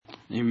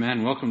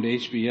Amen. Welcome to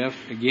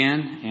HBF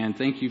again, and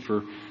thank you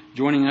for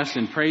joining us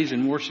in praise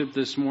and worship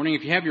this morning.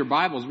 If you have your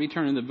Bibles, we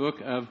turn in the book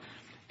of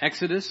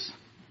Exodus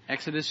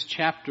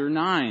chapter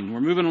 9.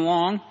 We're moving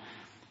along,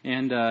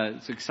 and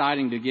it's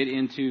exciting to get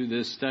into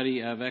the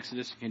study of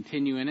Exodus and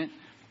continue in it.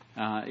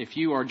 If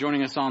you are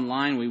joining us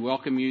online, we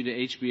welcome you to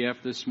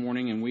HBF this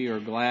morning, and we are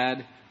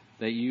glad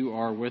that you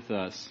are with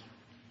us.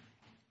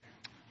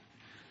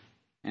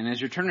 And as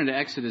you're turning to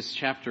Exodus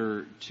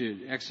chapter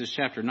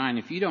 9,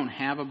 if you don't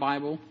have a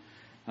Bible,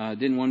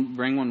 didn't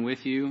bring one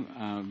with you,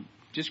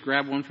 just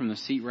grab one from the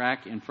seat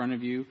rack in front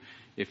of you.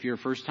 If you're a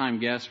first-time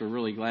guest, we're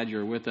really glad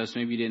you're with us.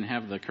 Maybe you didn't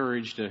have the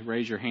courage to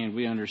raise your hand.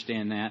 We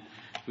understand that.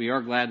 We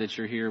are glad that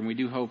you're here, and we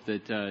do hope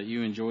that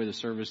you enjoy the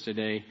service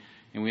today,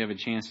 and we have a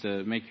chance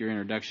to make your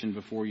introduction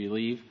before you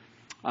leave.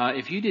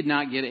 If you did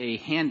not get a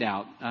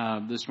handout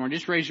this morning,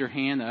 just raise your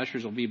hand. The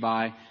ushers will be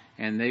by,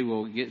 and they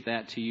will get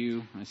that to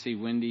you. I see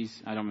Wendy's.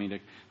 I don't mean to.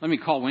 Let me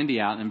call Wendy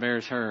out and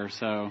embarrass her.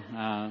 So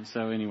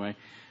anyway.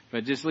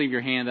 But just leave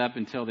your hand up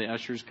until the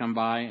ushers come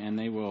by, and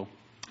they will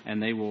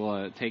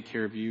take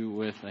care of you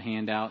with a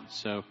handout.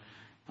 So,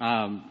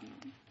 I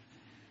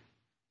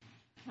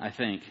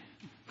think.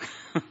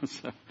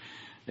 So,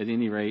 at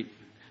any rate,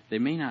 they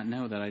may not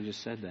know that I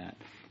just said that.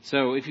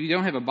 So, if you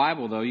don't have a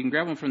Bible, though, you can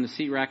grab one from the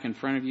seat rack in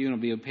front of you, and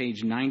it'll be on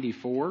page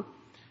 94.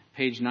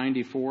 Page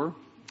 94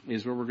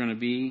 is where we're going to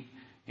be.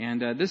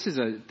 And this is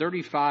a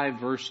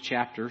 35-verse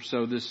chapter.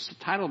 So, this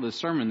title of the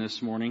sermon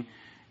this morning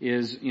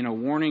is,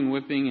 warning,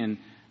 whipping, and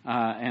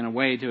a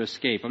way to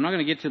escape. I'm not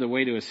going to get to the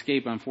way to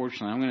escape,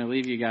 unfortunately. I'm going to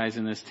leave you guys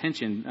in this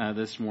tension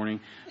this morning,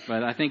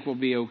 but I think we'll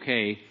be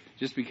okay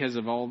just because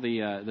of all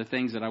the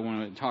things that I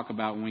want to talk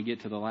about when we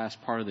get to the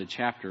last part of the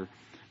chapter.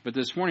 But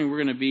this morning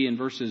we're going to be in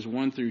verses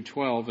 1 through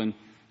 12,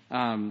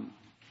 and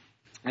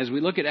as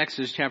we look at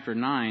Exodus chapter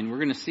 9, we're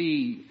going to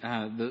see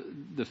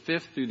the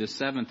fifth through the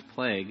seventh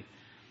plague.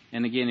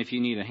 And again, if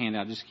you need a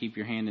handout, just keep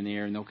your hand in the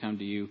air and they'll come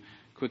to you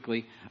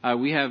quickly.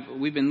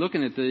 We've been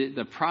looking at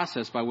the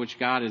process by which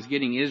God is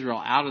getting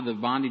Israel out of the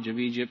bondage of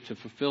Egypt to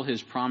fulfill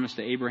His promise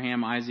to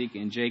Abraham, Isaac,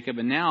 and Jacob,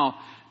 and now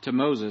to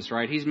Moses.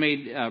 Right? He's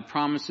made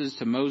promises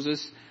to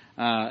Moses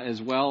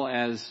as well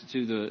as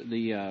to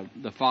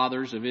the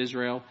fathers of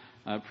Israel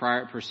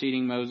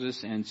preceding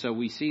Moses, and so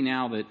we see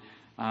now that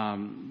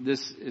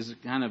this is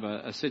kind of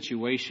a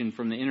situation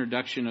from the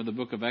introduction of the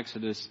book of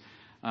Exodus.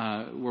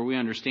 Where we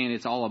understand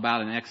it's all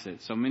about an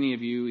exit. So many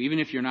of you, even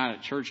if you're not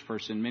a church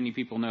person, many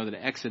people know that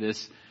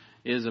Exodus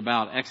is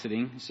about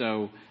exiting.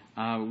 So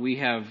we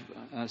have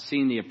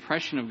seen the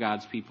oppression of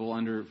God's people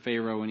under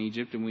Pharaoh in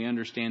Egypt, and we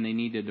understand they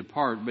need to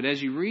depart. But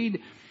as you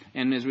read,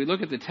 and as we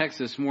look at the text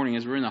this morning,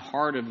 as we're in the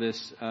heart of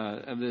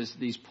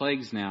these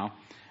plagues now,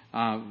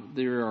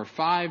 there are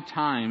 5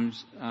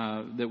 times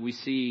that we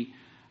see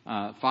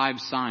 5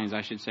 signs,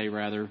 I should say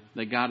rather,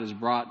 that God has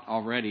brought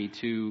already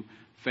to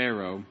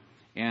Pharaoh.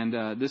 And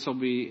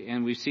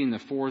and we've seen the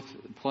 4th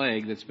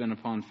plague that's been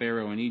upon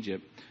Pharaoh in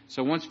Egypt.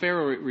 So once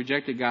Pharaoh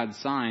rejected God's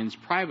signs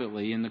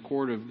privately in the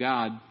court of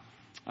God,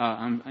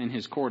 in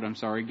his court,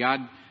 God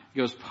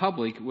goes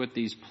public with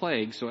these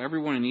plagues. So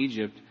everyone in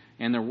Egypt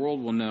and their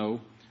world will know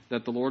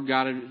that the Lord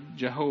God of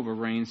Jehovah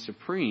reigns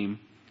supreme,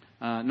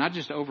 not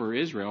just over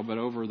Israel, but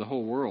over the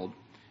whole world.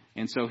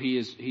 And so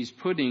he's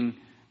putting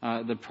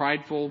the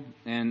prideful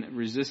and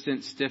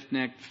resistant,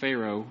 stiff-necked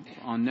Pharaoh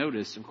on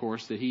notice, of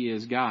course, that he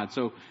is God.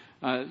 So,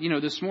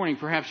 this morning,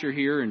 perhaps you're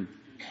here and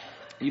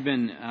you've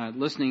been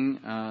listening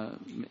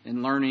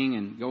and learning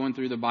and going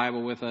through the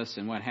Bible with us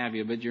and what have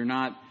you, but you're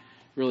not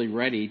really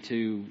ready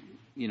to,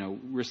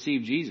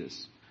 receive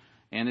Jesus.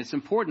 And it's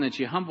important that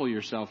you humble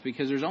yourself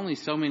because there's only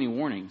so many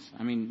warnings.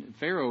 I mean,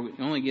 Pharaoh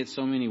only gets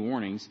so many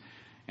warnings.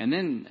 And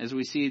then, as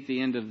we see at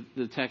the end of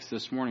the text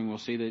this morning, we'll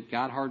see that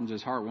God hardens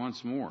his heart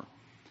once more.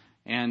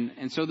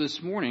 And so this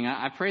morning,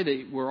 I pray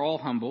that we're all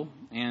humble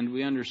and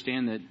we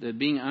understand that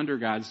being under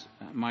God's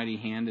mighty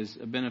hand is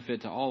a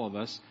benefit to all of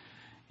us.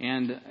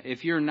 And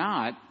if you're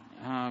not,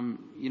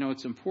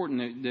 it's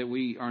important that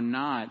we are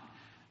not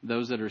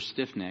those that are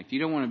stiff-necked. You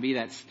don't want to be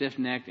that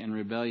stiff-necked and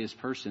rebellious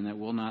person that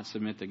will not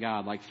submit to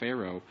God like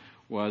Pharaoh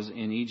was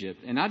in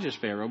Egypt. And not just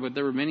Pharaoh, but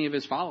there were many of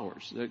his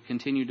followers that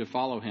continued to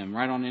follow him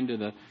right on into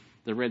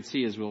the Red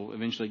Sea, as we'll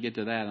eventually get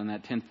to that on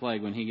that 10th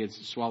plague when he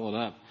gets swallowed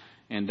up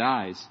and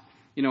dies.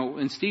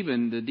 And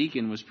Stephen, the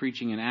deacon, was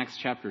preaching in Acts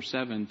chapter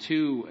 7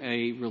 to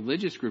a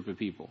religious group of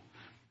people.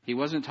 He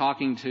wasn't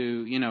talking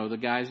to, the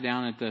guys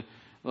down at the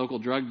local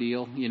drug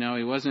deal. He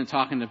wasn't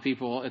talking to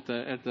people at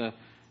the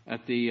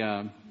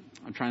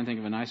I'm trying to think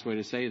of a nice way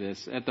to say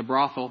this. At the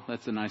brothel,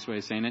 that's a nice way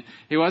of saying it.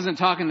 He wasn't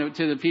talking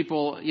to the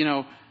people,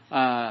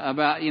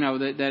 about,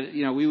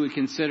 that we would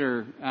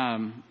consider,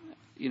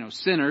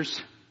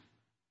 sinners.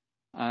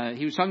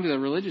 He was talking to the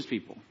religious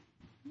people.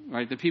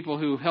 Right, the people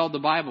who held the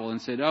Bible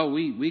and said, "Oh,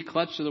 we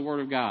clutch to the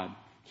Word of God.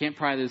 Can't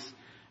pry this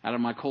out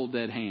of my cold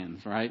dead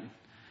hands." Right,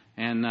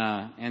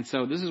 and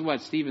so this is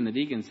what Stephen the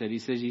deacon said. He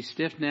says, "You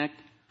stiff-necked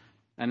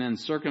and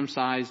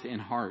uncircumcised in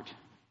heart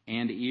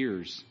and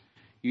ears,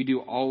 you do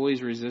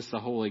always resist the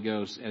Holy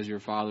Ghost as your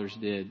fathers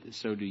did.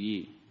 So do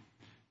ye."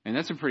 And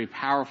that's a pretty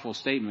powerful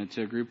statement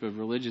to a group of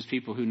religious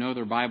people who know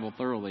their Bible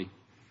thoroughly.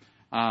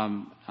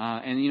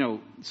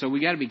 So we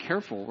got to be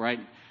careful, right?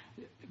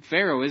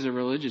 Pharaoh is a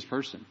religious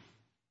person.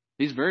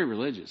 He's very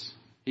religious.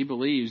 He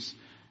believes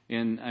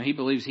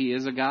he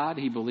is a god.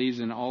 He believes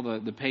in all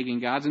the pagan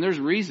gods. And there's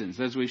reasons,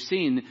 as we've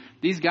seen,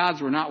 these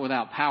gods were not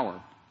without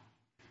power.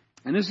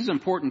 And this is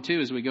important too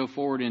as we go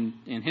forward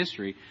in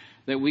history,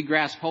 that we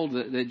grasp hold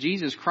that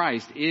Jesus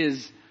Christ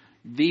is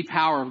the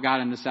power of God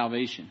unto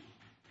salvation.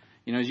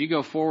 As you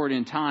go forward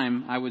in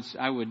time, I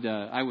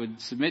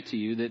would submit to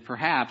you that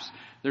perhaps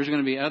there's going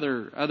to be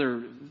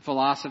other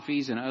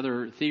philosophies and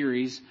other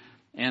theories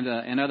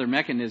and other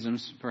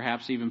mechanisms,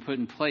 perhaps even put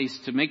in place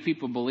to make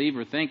people believe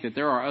or think that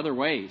there are other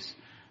ways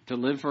to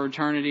live for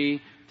eternity,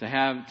 to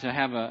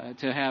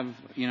have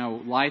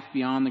life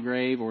beyond the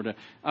grave, or to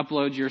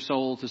upload your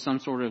soul to some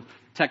sort of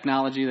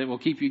technology that will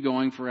keep you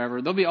going forever.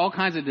 There'll be all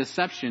kinds of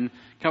deception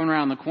coming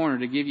around the corner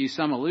to give you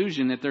some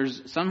illusion that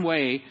there's some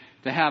way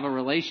to have a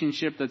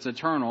relationship that's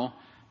eternal,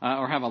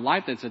 or have a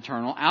life that's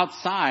eternal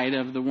outside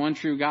of the one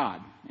true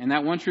God. And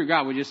that one true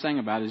God we just sang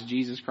about is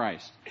Jesus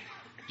Christ.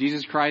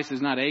 Jesus Christ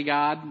is not a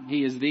God,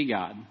 He is the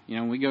God.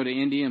 When we go to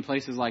India and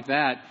places like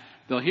that,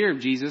 they'll hear of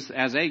Jesus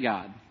as a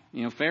God.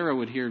 Pharaoh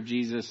would hear of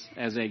Jesus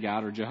as a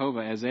God, or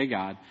Jehovah as a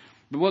God.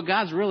 But what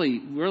God's really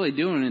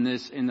doing in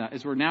this,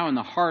 as we're now in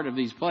the heart of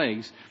these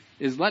plagues,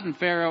 is letting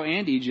Pharaoh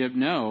and Egypt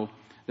know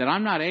that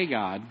I'm not a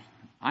God,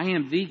 I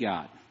am the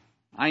God.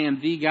 I am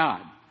the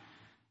God.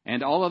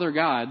 And all other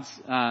gods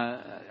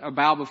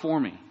bow before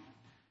me.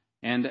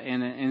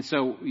 And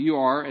so you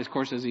are, of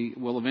course, as He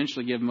will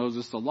eventually give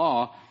Moses the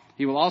law,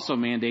 He will also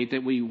mandate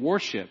that we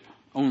worship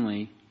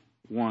only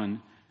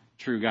one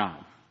true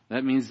God.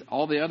 That means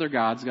all the other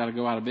gods got to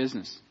go out of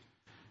business.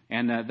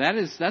 And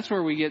that's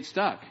where we get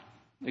stuck.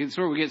 It's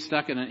where we get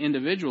stuck at an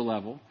individual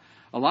level.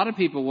 A lot of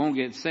people won't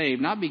get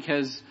saved, not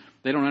because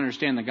they don't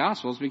understand the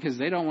gospel, it's because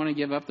they don't want to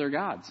give up their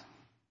gods.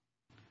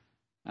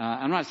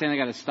 I'm not saying they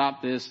got to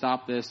stop this,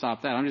 stop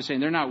that. I'm just saying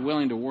they're not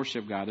willing to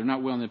worship God. They're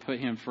not willing to put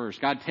Him first.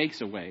 God takes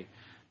away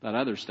that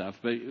other stuff,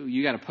 but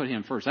you got to put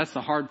Him first. That's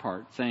the hard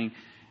part, saying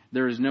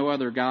there is no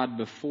other God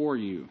before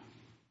you.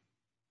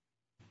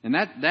 And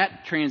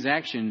that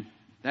transaction,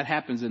 that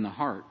happens in the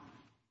heart.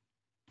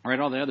 All right,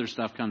 all the other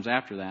stuff comes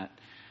after that.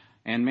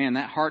 And man,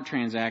 that heart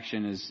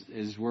transaction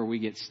is where we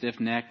get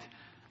stiff-necked,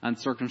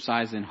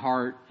 uncircumcised in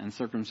heart,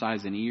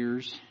 uncircumcised in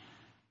ears.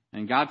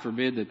 And God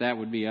forbid that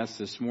would be us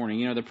this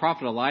morning. The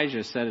prophet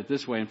Elijah said it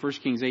this way in 1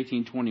 Kings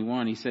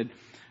 18:21. He said,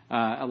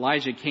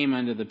 Elijah came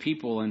unto the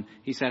people and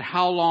he said,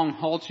 "How long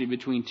halt you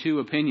between two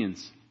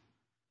opinions?"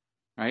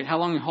 Right? How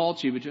long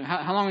halt you between?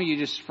 How long are you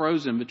just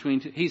frozen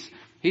between two?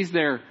 He's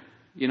there,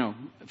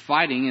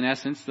 fighting in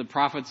essence the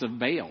prophets of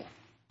Baal.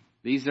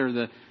 These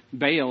are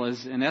Baal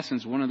is in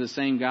essence one of the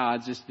same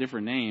gods, just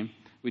different name.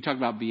 We talked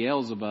about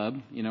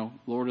Beelzebub,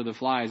 Lord of the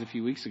Flies a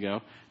few weeks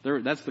ago.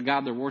 That's the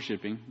god they're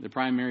worshiping, the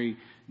primary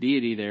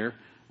deity there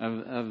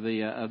of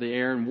the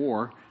air and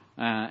war.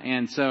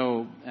 And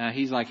so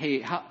he's like, hey,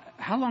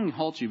 how long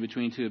halt you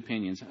between two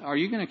opinions? Are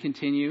you going to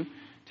continue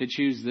to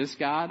choose this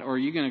God, or are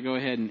you going to go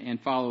ahead and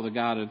follow the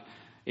God of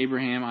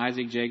Abraham,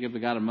 Isaac, Jacob, the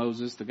God of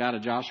Moses, the God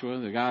of Joshua,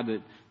 the God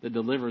that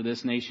delivered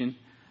this nation?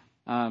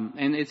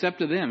 And it's up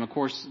to them. Of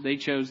course, they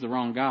chose the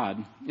wrong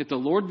God. If the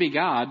Lord be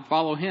God,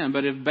 follow Him.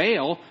 But if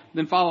Baal,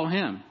 then follow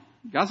him.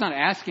 God's not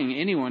asking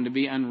anyone to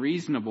be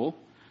unreasonable,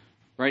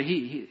 right?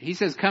 He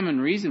says, come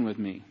and reason with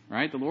me,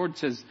 right? The Lord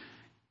says,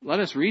 let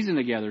us reason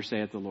together,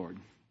 saith the Lord,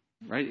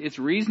 right? It's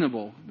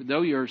reasonable.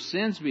 Though your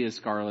sins be as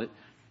scarlet,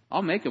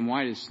 I'll make them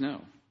white as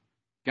snow.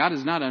 God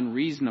is not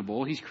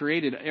unreasonable. He's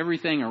created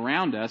everything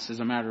around us, as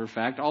a matter of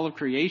fact. All of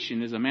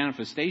creation is a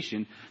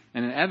manifestation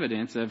and an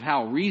evidence of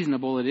how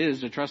reasonable it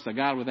is to trust a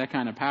God with that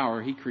kind of power.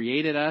 He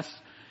created us.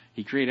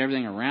 He created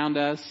everything around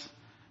us.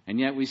 And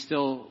yet we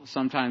still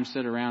sometimes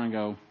sit around and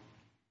go,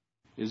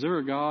 is there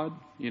a God?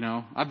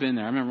 I've been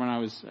there. I remember when I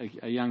was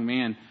a young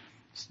man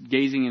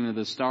gazing into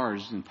the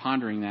stars and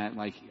pondering that,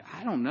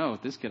 I don't know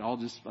if this could all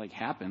just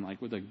happen,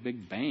 with a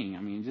big bang.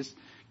 I mean, just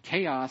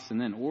chaos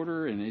and then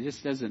order, and it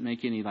just doesn't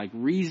make any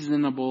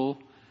reasonable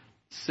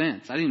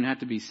sense. I didn't even have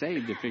to be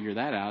saved to figure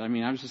that out. I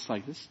mean, I was just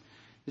like, this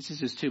is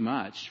just too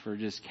much for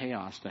just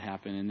chaos to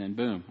happen, and then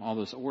boom, all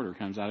this order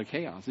comes out of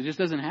chaos. It just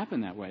doesn't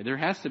happen that way. There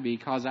has to be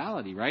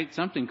causality, right?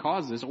 Something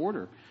causes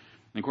order.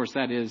 And of course,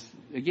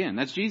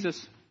 that's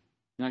Jesus.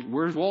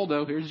 Where's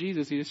Waldo? Here's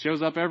Jesus. He just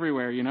shows up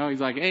everywhere, He's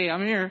like, hey,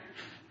 I'm here.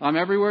 I'm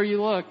everywhere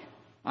you look.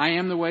 I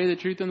am the way, the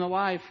truth, and the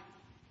life.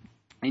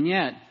 And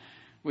yet,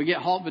 we get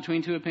halt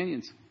between two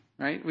opinions,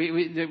 right?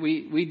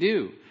 We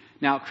do.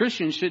 Now,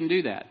 Christians shouldn't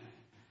do that.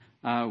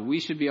 We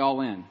should be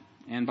all in.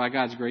 And by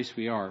God's grace,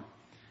 we are.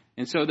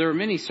 And so there are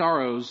many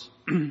sorrows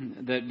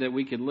that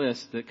we could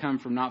list that come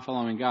from not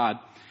following God.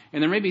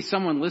 And there may be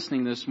someone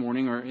listening this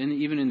morning, or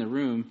even in the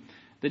room,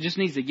 that just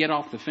needs to get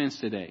off the fence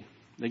today.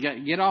 They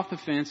get off the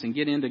fence and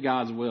get into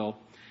God's will.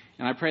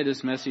 And I pray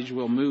this message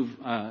will move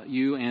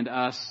you and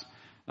us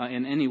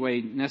in any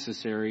way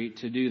necessary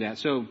to do that.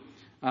 So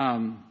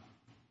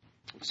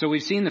So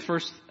we've seen the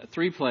first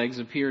 3 plagues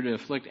appear to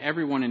afflict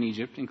everyone in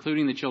Egypt,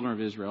 including the children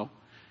of Israel.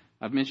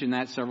 I've mentioned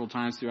that several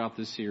times throughout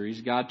this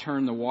series. God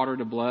turned the water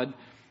to blood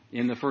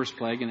in the first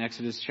plague in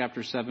Exodus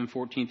chapter 7,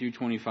 14 through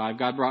 25.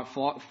 God brought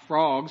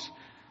frogs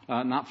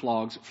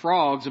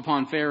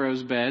upon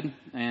Pharaoh's bed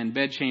and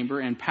bedchamber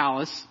and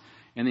palace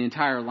and the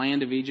entire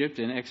land of Egypt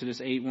in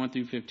Exodus 8, 1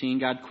 through 15.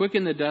 God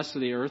quickened the dust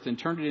of the earth and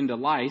turned it into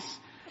lice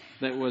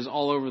that was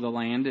all over the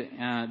land.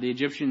 The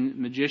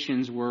Egyptian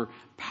magicians were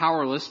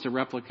powerless to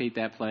replicate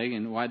that plague,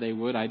 and why they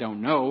would, I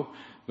don't know,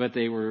 but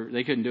they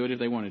couldn't do it if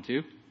they wanted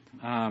to.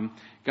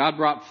 God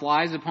brought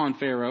flies upon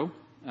Pharaoh,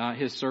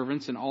 his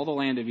servants, and all the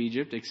land of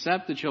Egypt,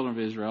 except the children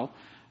of Israel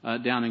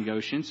down in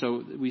Goshen.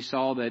 So we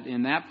saw that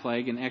in that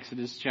plague in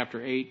Exodus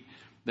chapter 8,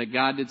 that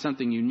God did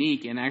something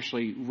unique and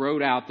actually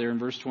wrote out there in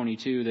verse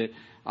 22 that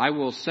I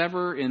will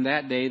sever in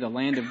that day the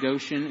land of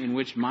Goshen in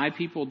which my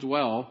people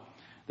dwell,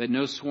 that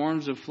no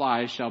swarms of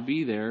flies shall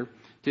be there.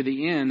 To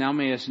the end thou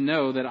mayest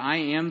know that I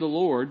am the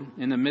Lord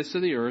in the midst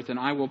of the earth, and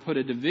I will put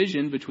a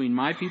division between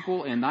my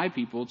people and thy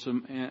people.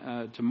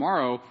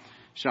 Tomorrow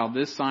shall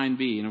this sign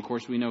be. And of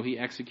course we know he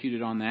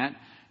executed on that.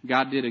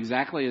 God did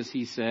exactly as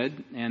he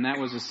said, and that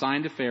was a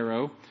sign to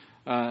Pharaoh,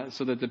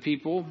 so that the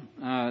people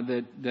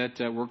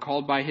that were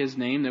called by his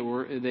name,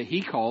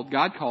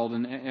 God called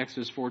in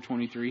Exodus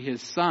 4:23,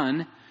 his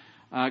son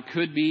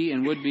could be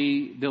and would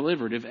be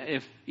delivered.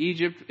 If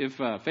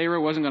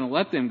Pharaoh wasn't going to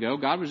let them go,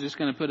 God was just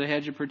going to put a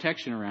hedge of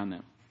protection around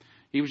them.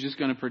 He was just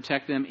going to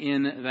protect them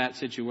in that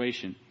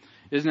situation.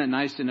 Isn't it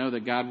nice to know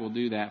that God will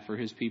do that for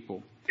his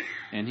people?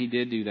 And he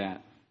did do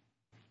that.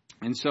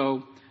 And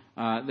so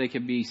they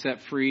could be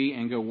set free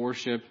and go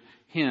worship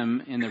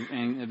him and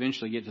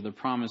eventually get to the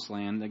promised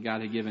land that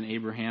God had given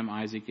Abraham,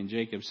 Isaac, and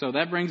Jacob. So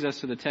that brings us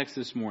to the text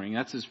this morning.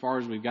 That's as far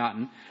as we've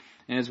gotten.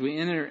 And as we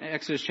enter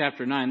Exodus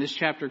chapter 9, this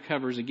chapter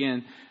covers,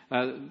 again,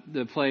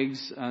 the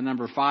plagues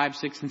number 5,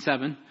 6, and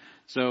 7.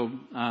 So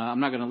I'm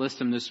not going to list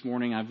them this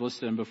morning. I've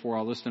listed them before.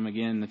 I'll list them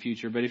again in the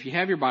future. But if you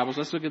have your Bibles,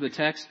 let's look at the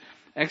text.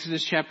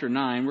 Exodus chapter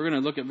 9. We're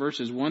going to look at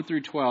verses 1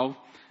 through 12.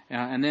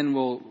 And then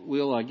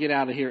we'll get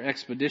out of here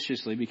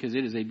expeditiously because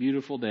it is a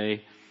beautiful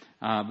day.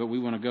 But we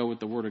want to go with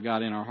the Word of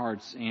God in our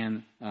hearts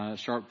and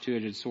sharp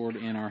two-edged sword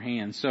in our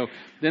hands. So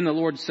then the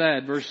Lord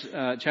said,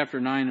 chapter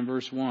 9 and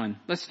verse 1.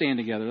 Let's stand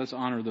together. Let's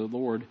honor the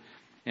Lord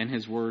and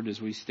his Word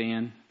as we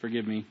stand.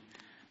 Forgive me,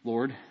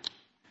 Lord.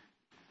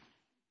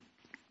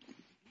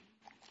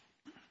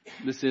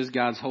 This is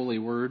God's holy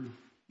Word.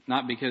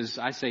 Not because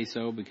I say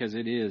so, because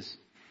it is.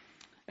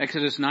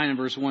 Exodus 9 and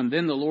verse 1.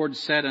 Then the Lord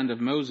said unto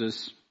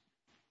Moses,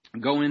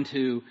 Go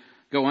unto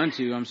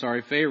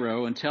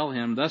Pharaoh, and tell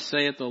him, Thus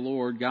saith the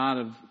Lord God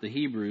of the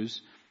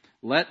Hebrews,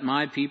 Let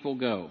my people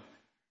go,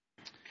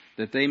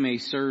 that they may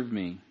serve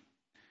me.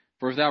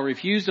 For if thou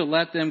refuse to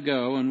let them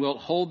go, and wilt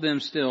hold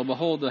them still,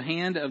 behold, the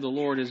hand of the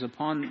Lord is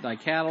upon thy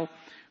cattle,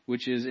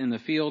 which is in the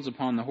fields,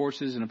 upon the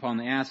horses, and upon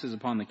the asses,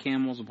 upon the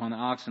camels, upon the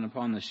oxen,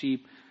 upon the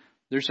sheep.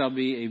 There shall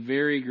be a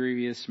very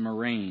grievous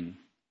murrain.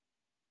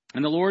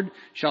 And the Lord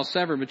shall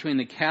sever between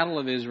the cattle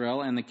of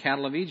Israel and the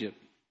cattle of Egypt.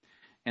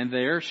 And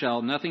there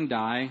shall nothing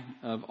die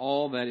of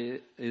all that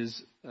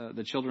is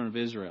the children of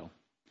Israel.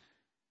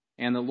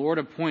 And the Lord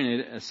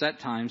appointed a set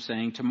time,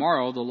 saying,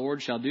 Tomorrow the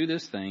Lord shall do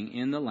this thing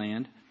in the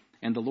land.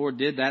 And the Lord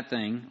did that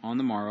thing on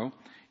the morrow.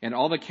 And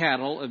all the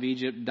cattle of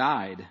Egypt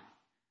died.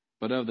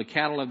 But of the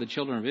cattle of the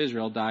children of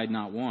Israel died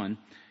not one.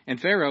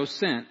 And Pharaoh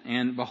sent,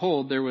 and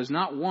behold, there was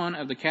not one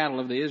of the cattle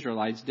of the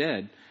Israelites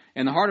dead.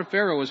 And the heart of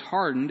Pharaoh was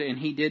hardened, and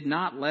he did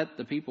not let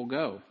the people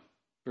go.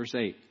 Verse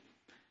 8.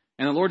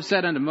 And the Lord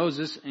said unto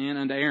Moses and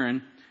unto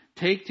Aaron,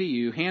 Take to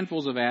you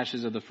handfuls of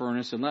ashes of the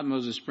furnace, and let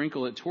Moses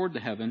sprinkle it toward the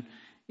heaven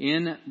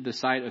in the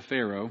sight of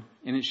Pharaoh,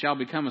 and it shall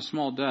become a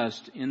small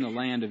dust in the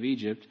land of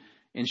Egypt,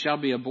 and shall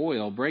be a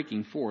boil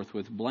breaking forth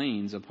with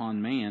blains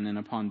upon man and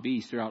upon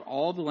beast throughout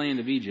all the land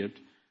of Egypt.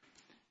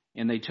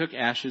 And they took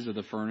ashes of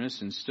the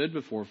furnace and stood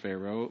before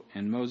Pharaoh,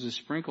 and Moses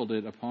sprinkled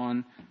it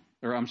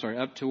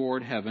up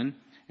toward heaven,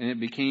 and it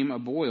became a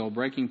boil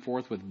breaking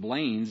forth with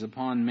blains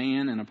upon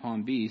man and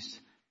upon beast.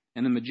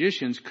 And the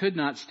magicians could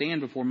not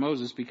stand before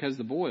Moses because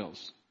the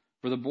boils.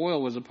 For the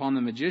boil was upon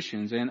the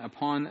magicians and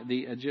upon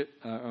the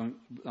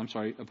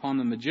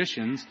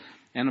magicians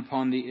and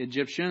upon the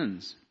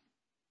Egyptians.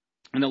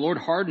 And the Lord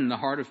hardened the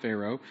heart of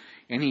Pharaoh,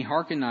 and he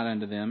hearkened not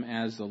unto them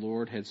as the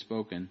Lord had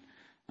spoken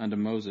unto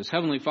Moses.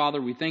 Heavenly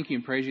Father, we thank you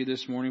and praise you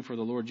this morning for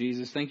the Lord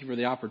Jesus. Thank you for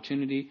the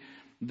opportunity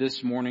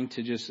this morning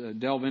to just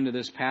delve into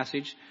this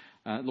passage.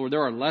 Lord,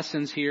 there are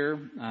lessons here,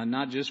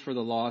 not just for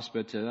the lost,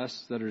 but to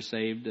us that are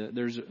saved.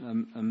 There's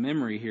a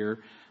memory here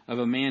of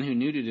a man who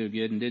knew to do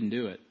good and didn't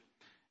do it.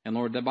 And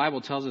Lord, the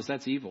Bible tells us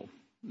that's evil.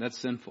 That's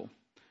sinful.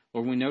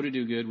 Lord, we know to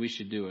do good, we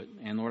should do it.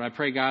 And Lord, I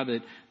pray, God,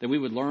 that we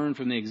would learn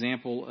from the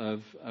example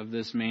of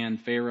this man,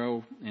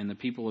 Pharaoh, and the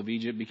people of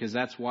Egypt, because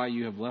that's why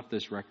you have left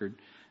this record.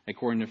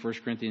 According to 1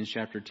 Corinthians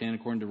chapter 10,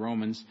 according to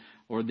Romans,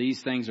 Lord,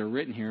 these things are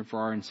written here for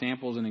our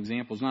samples and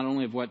examples, not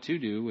only of what to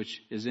do,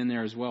 which is in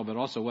there as well, but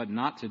also what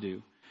not to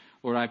do.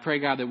 Lord, I pray,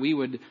 God, that we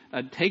would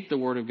take the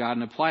Word of God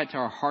and apply it to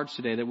our hearts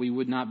today, that we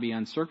would not be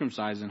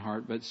uncircumcised in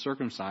heart, but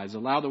circumcised.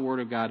 Allow the Word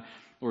of God,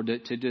 Lord,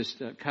 to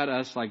just cut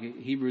us like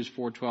Hebrews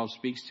 4:12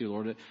 speaks to,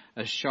 Lord,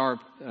 a sharp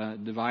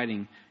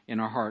dividing in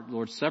our heart.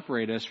 Lord,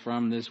 separate us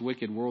from this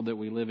wicked world that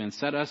we live in.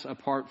 Set us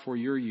apart for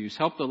your use.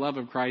 Help the love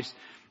of Christ,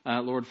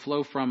 Lord,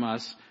 flow from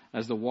us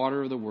as the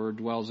water of the Word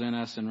dwells in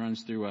us and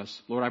runs through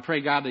us. Lord, I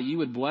pray, God, that you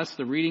would bless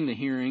the reading, the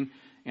hearing,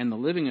 and the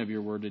living of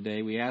your Word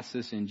today. We ask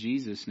this in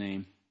Jesus'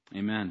 name.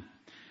 Amen.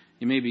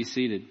 You may be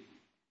seated.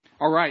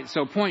 All right,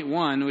 so point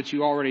 1, which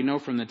you already know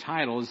from the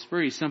title, is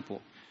pretty simple.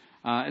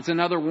 It's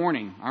another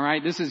warning. All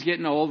right, this is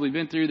getting old. We've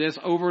been through this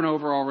over and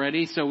over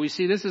already. So we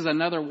see this is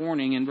another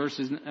warning in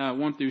verses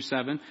 1 through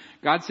 7.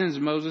 God sends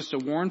Moses to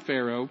warn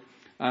Pharaoh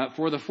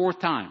for the 4th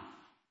time.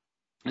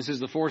 This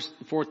is the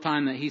fourth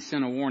time that he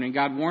sent a warning.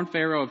 God warned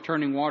Pharaoh of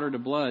turning water to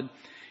blood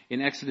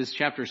in Exodus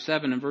chapter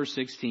 7 and verse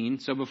 16.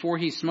 So before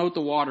he smote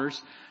the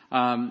waters,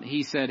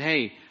 he said,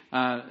 "Hey,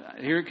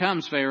 here it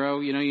comes,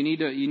 Pharaoh. You know, you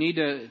need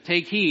to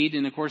take heed."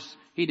 And of course,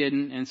 he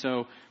didn't. And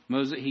so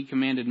he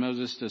commanded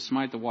Moses to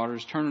smite the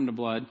waters, turn them to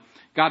blood.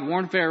 God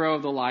warned Pharaoh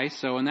of the lice.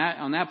 So on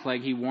that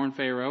plague, he warned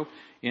Pharaoh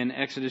in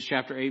Exodus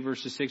chapter 8,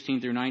 verses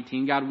 16 through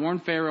 19. God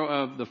warned Pharaoh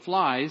of the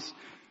flies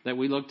that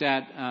we looked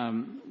at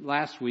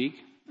last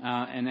week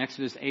in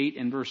Exodus 8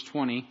 and verse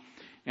 20.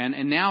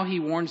 And now he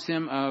warns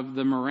him of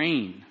the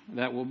murrain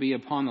that will be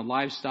upon the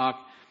livestock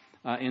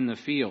in the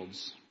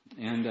fields,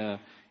 and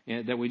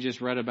that we just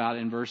read about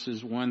in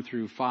verses 1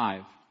 through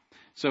 5.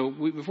 So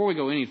before we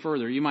go any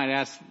further, you might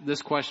ask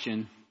this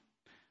question: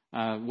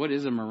 what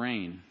is a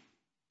murrain?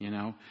 You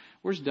know,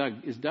 where's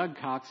Doug? Is Doug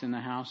Cox in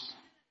the house?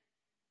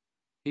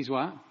 He's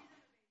what?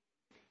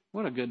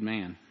 What a good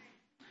man.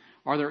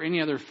 Are there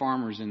any other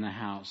farmers in the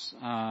house?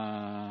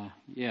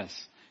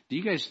 Yes. Do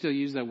you guys still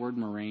use that word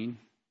murrain?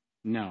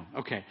 No.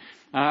 Okay.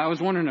 I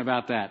was wondering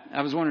about that.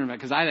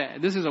 Because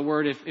this is a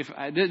word,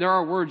 there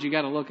are words you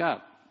got to look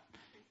up.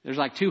 There's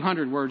like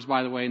 200 words,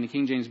 by the way, in the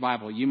King James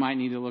Bible you might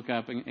need to look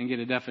up and get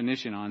a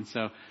definition on.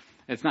 So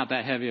it's not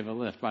that heavy of a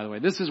lift, by the way.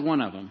 This is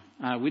one of them.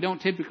 We don't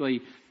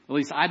typically, at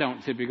least I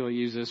don't typically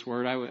use this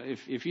word.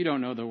 If you don't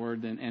know the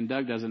word and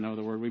Doug doesn't know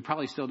the word, we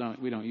probably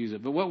we don't use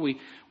it. But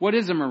what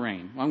is a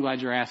murrain? Well, I'm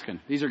glad you're asking.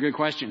 These are good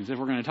questions if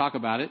we're going to talk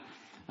about it.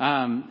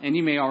 And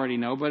you may already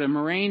know, but a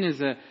murrain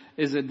is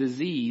a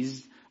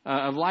disease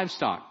of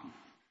livestock.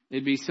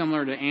 It'd be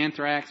similar to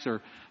anthrax,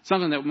 or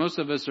something that most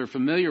of us are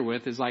familiar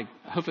with is like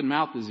hoof and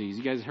mouth disease.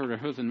 You guys heard of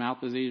hoof and mouth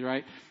disease,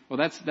 right? Well,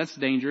 that's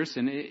dangerous,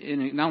 and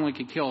it not only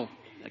can kill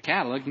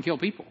cattle, it can kill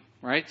people,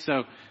 right?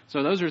 So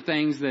those are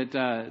things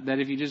that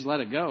if you just let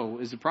it go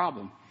is a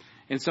problem.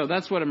 And so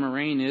that's what a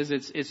murrain is.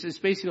 It's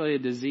basically a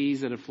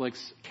disease that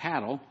afflicts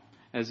cattle,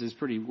 as is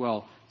pretty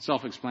well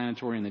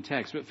self-explanatory in the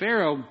text. But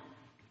Pharaoh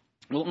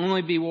will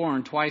only be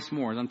warned twice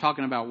more. I'm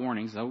talking about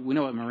warnings, so we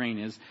know what murrain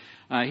is.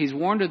 He's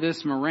warned of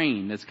this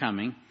murrain that's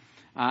coming,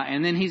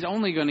 and then he's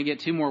only going to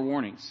get 2 more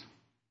warnings.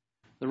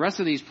 The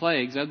rest of these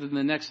plagues, other than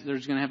the next,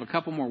 there's going to have a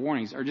couple more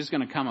warnings, are just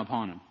going to come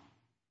upon him.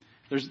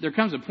 There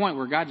comes a point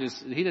where God he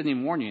doesn't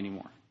even warn you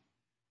anymore,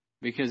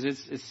 because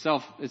it's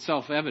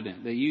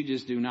self-evident that you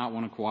just do not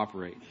want to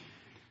cooperate.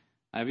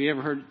 Have you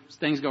ever heard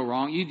things go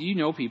wrong? You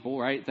know people,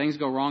 right? Things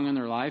go wrong in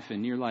their life,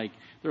 and they're like,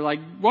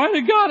 why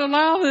did God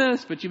allow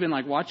this? But you've been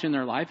like watching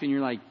their life, and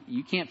you're like,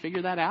 you can't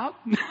figure that out?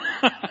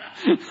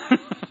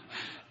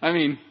 I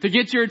mean, to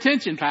get your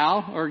attention,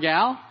 pal or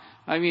gal.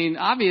 I mean,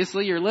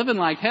 obviously you're living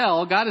like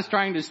hell. God is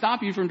trying to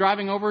stop you from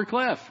driving over a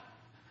cliff.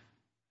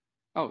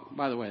 Oh,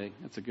 by the way,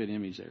 that's a good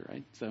image there,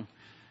 right? So,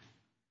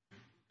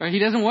 he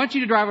doesn't want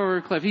you to drive over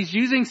a cliff. He's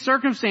using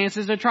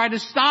circumstances to try to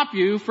stop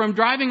you from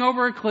driving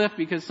over a cliff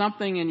because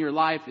something in your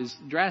life is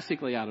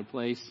drastically out of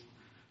place.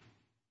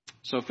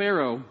 So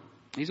Pharaoh,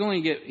 he's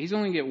only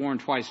get warned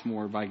twice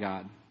more by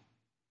God.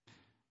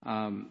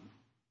 And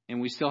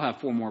we still have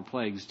 4 more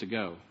plagues to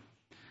go.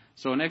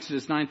 So in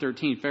Exodus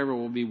 9:13, Pharaoh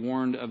will be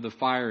warned of the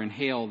fire and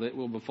hail that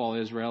will befall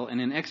Israel. And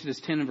in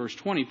Exodus 10 and verse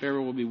 20,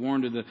 Pharaoh will be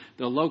warned of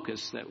the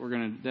locusts that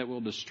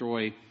will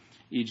destroy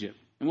Egypt.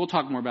 And we'll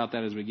talk more about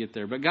that as we get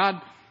there. But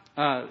God,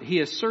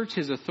 he asserts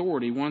his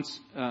authority once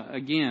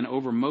again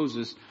over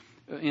Moses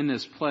in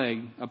this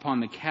plague upon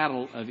the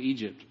cattle of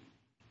Egypt.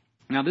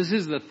 Now, this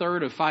is the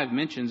third of 5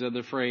 mentions of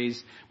the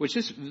phrase, which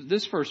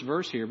this first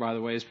verse here, by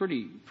the way, is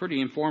pretty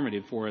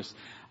informative for us.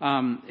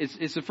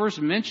 It's the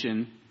first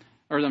mention,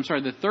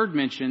 the third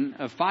mention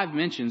of 5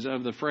 mentions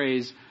of the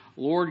phrase,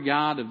 Lord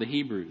God of the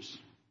Hebrews,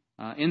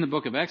 in the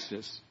book of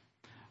Exodus.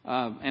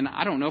 And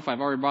I don't know if I've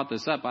already brought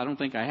this up. I don't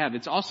think I have.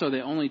 It's also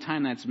the only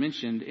time that's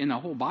mentioned in the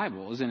whole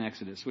Bible is in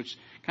Exodus, which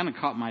kind of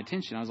caught my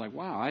attention. I was like,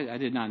 wow, I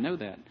did not know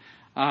that.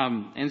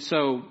 And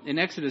so in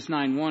Exodus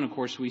 9:1, of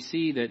course, we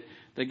see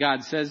that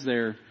God says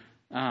there,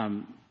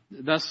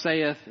 thus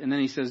saith, and then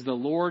he says, the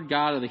Lord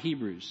God of the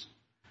Hebrews.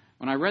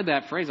 When I read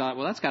that phrase, I thought,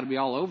 well, that's got to be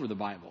all over the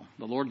Bible,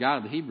 the Lord God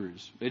of the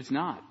Hebrews. But it's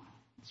not.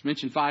 It's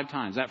mentioned 5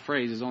 times. That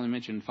phrase is only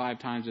mentioned 5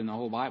 times in the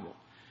whole Bible.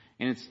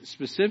 And it's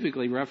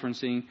specifically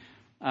referencing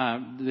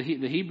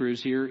the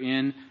Hebrews here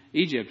in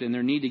Egypt and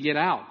their need to get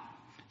out.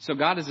 So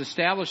God is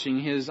establishing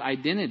his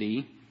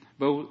identity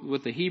both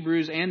with the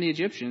Hebrews and the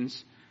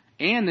Egyptians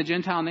and the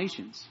Gentile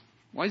nations.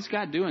 Why is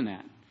God doing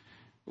that?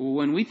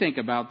 When we think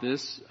about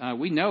this,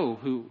 we know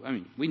who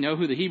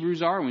the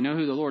Hebrews are and we know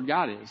who the Lord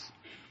God is.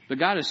 But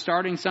God is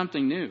starting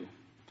something new.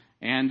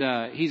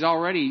 And he's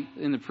already,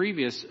 in the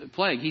previous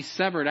plague, he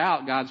severed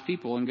out God's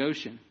people in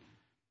Goshen.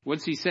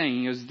 What's he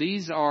saying? He goes,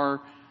 these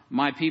are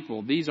my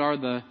people. These are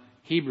the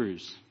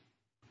Hebrews.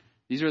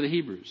 These are the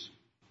Hebrews.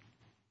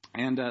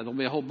 And there'll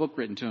be a whole book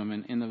written to them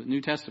in the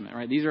New Testament,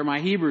 right? These are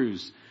my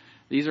Hebrews.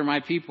 These are my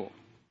people.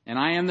 And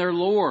I am their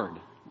Lord.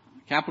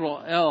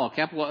 Capital L,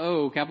 capital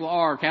O, capital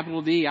R,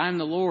 capital D. I am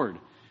the Lord.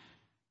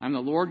 I'm the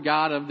Lord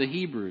God of the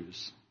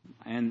Hebrews.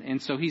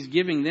 And so he's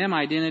giving them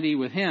identity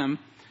with him.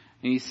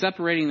 And he's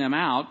separating them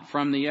out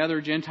from the other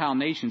Gentile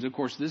nations. Of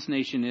course, this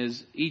nation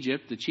is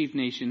Egypt, the chief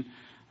nation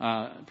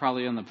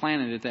probably on the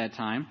planet at that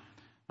time.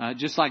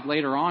 Just like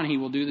later on, he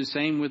will do the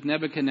same with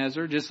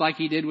Nebuchadnezzar, just like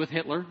he did with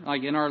Hitler.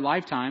 Like in our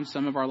lifetimes,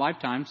 some of our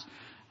lifetimes,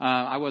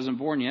 I wasn't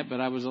born yet, but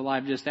I was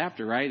alive just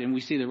after, right? And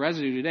we see the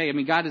residue today. I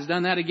mean, God has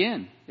done that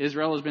again.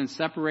 Israel has been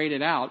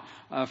separated out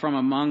from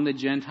among the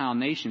Gentile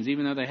nations,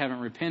 even though they haven't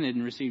repented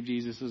and received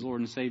Jesus as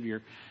Lord and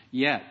Savior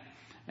yet.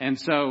 And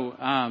so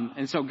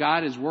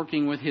God is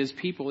working with his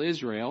people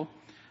Israel,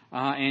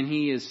 and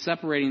he is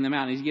separating them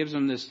out. And he gives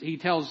them this. He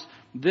tells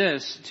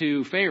this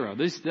to Pharaoh.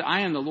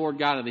 I am the Lord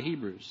God of the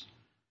Hebrews.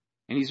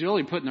 And he's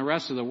really putting the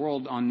rest of the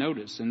world on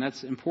notice. And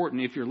that's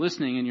important. If you're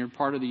listening and you're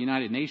part of the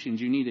United Nations,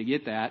 you need to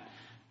get that,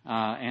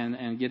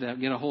 and get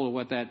a hold of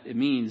what it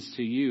means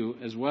to you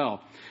as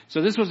well.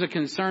 So this was a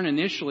concern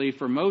initially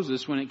for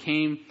Moses when it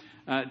came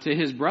to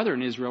his brother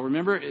in Israel.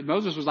 Remember,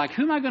 Moses was like,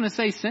 who am I going to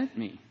say sent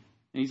me?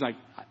 And he's like,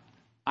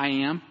 I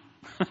am.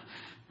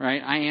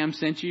 Right? I am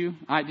sent you.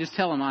 Just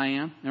tell him I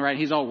am. All right?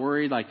 He's all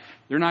worried, like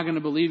they're not going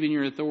to believe in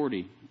your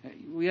authority.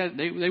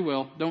 They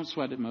will. Don't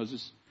sweat it,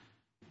 Moses.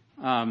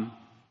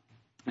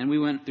 And we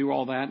went through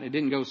all that. It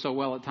didn't go so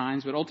well at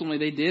times, but ultimately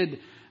they did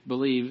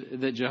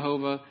believe that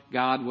Jehovah,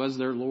 God, was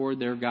their Lord,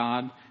 their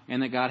God,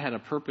 and that God had a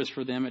purpose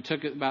for them. It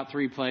took about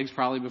 3 plagues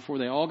probably before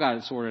they all got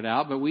it sorted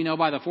out. But we know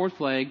by the 4th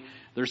plague,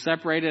 they're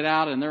separated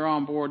out and they're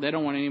on board. They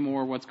don't want any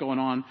more of what's going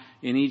on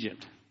in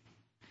Egypt.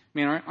 I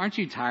mean, aren't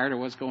you tired of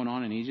what's going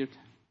on in Egypt?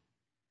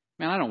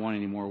 Man, I don't want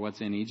any more of what's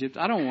in Egypt.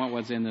 I don't want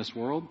what's in this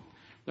world.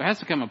 There has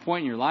to come a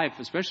point in your life,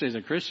 especially as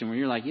a Christian, where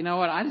you're like, you know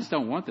what? I just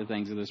don't want the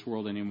things of this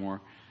world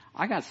anymore.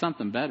 I got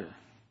something better,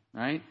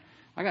 right?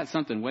 I got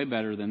something way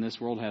better than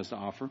this world has to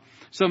offer.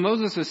 So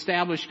Moses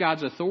established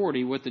God's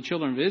authority with the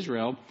children of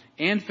Israel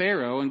and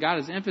Pharaoh, and God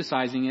is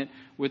emphasizing it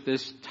with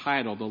this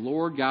title, the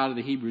Lord God of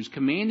the Hebrews,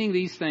 commanding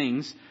these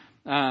things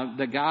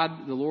that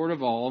God, the Lord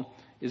of all,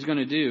 is going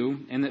to do,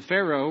 and that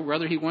Pharaoh,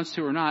 whether he wants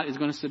to or not, is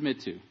going to submit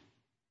to.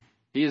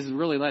 He is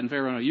really letting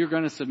Pharaoh know, you're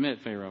going to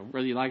submit, Pharaoh,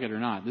 whether you like it or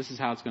not. This is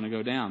how it's going to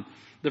go down.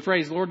 The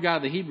phrase Lord God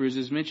of the Hebrews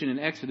is mentioned in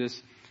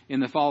Exodus in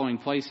the following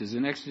places.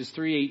 In Exodus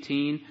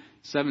 3:18,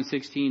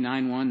 7:16,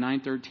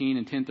 9:1, 9:13,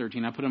 and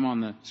 10:13. I put them on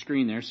the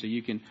screen there so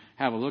you can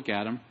have a look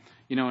at them.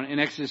 You know, in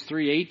Exodus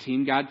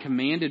 3:18, God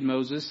commanded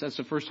Moses, that's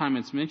the first time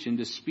it's mentioned,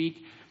 to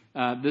speak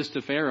this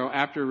to Pharaoh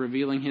after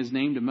revealing his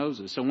name to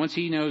Moses. So once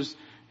he knows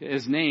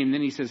his name,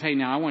 then he says, hey,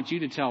 now I want you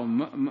to tell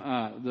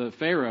the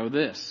Pharaoh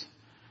this.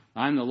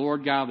 I'm the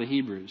Lord God of the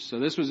Hebrews. So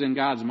this was in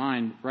God's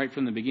mind right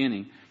from the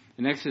beginning.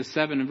 In Exodus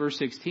 7 and verse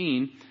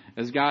 16,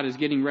 as God is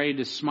getting ready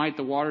to smite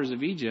the waters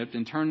of Egypt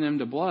and turn them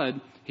to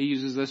blood, he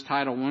uses this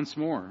title once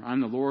more.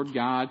 I'm the Lord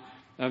God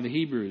of the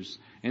Hebrews.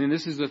 And then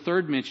this is the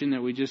third mention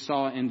that we just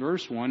saw in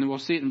verse 1. And we'll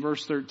see it in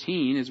verse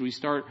 13 as we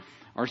start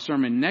our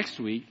sermon next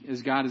week,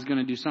 as God is going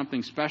to do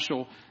something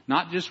special,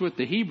 not just with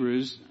the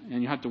Hebrews,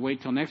 and you have to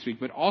wait till next week,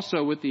 but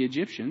also with the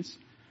Egyptians.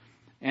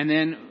 And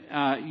then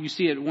you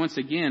see it once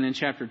again in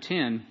chapter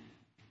 10,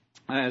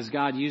 as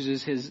God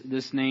uses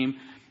this name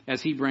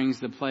as he brings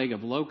the plague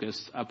of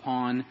locusts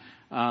upon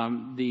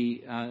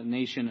the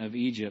nation of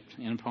Egypt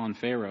and upon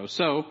Pharaoh.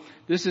 So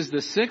this is the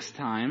 6th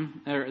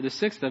time, or the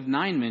 6th of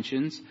 9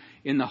 mentions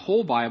in the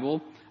whole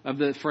Bible of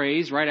the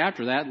phrase right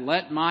after that,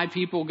 let my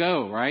people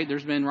go, right?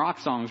 There's been rock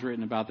songs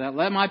written about that.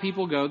 Let my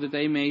people go that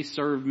they may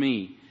serve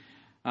me.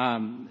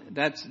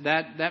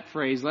 That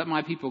phrase, let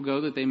my people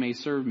go that they may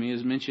serve me,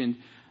 is mentioned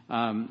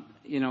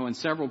in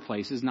several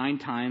places, 9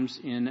 times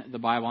in the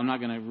Bible. I'm not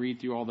going to read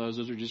through all those.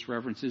 Those are just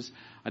references.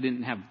 I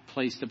didn't have a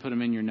place to put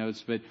them in your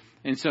notes.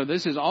 And so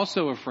this is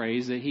also a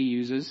phrase that he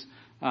uses,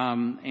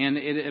 and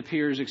it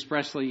appears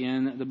expressly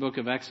in the book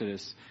of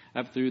Exodus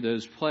up through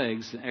those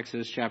plagues,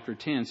 Exodus chapter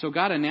 10. So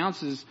God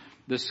announces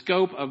the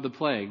scope of the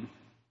plague,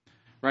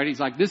 right? He's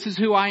like, this is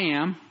who I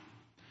am.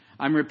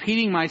 I'm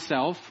repeating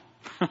myself.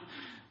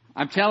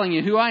 I'm telling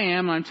you who I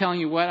am, and I'm telling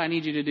you what I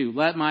need you to do.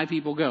 Let my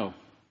people go.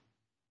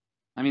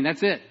 I mean,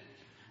 that's it.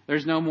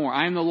 There's no more.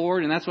 I am the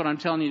Lord, and that's what I'm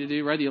telling you to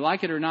do. Whether you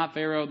like it or not,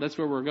 Pharaoh, that's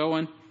where we're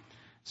going.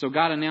 So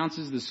God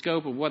announces the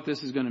scope of what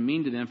this is going to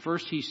mean to them.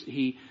 First,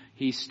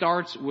 he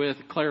starts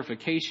with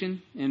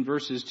clarification in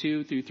verses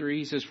 2 through 3.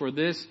 He says,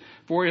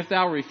 For if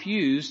thou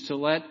refuse to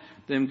let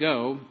them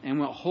go and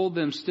will hold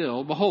them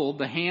still, behold,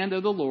 the hand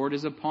of the Lord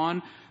is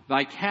upon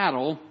thy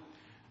cattle.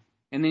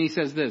 And then he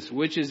says this,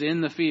 which is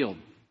in the field.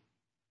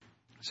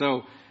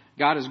 So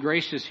God is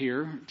gracious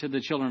here to the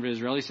children of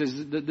Israel. He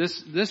says that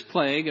this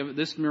plague of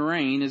this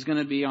murrain is going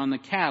to be on the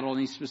cattle. And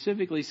he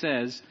specifically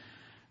says,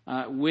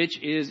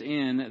 which is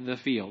in the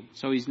field.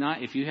 So he's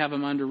not, if you have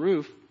them under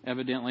roof,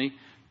 evidently,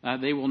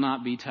 they will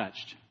not be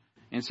touched.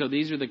 And so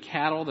these are the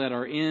cattle that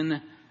are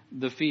in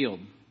the field.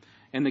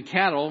 And the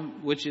cattle,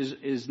 which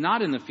is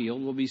not in the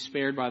field, will be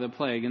spared by the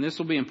plague. And this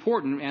will be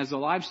important as the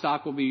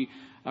livestock will be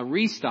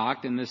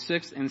restocked, and the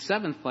 6th and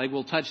 7th plague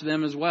will touch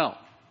them as well.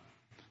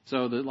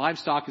 So the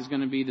livestock is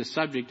going to be the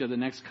subject of the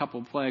next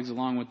couple of plagues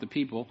along with the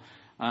people.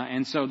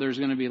 And so there's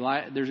going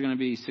to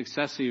be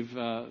successive,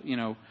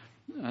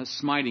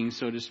 smiting,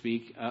 so to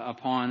speak,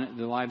 upon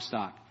the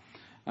livestock.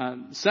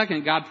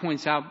 Second, God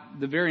points out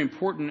the very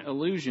important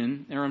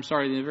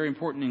the very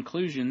important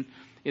inclusion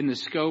in the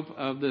scope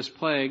of this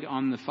plague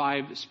on the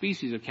 5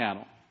 species of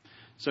cattle.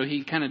 So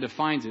he kind of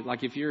defines it.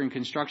 Like if you're in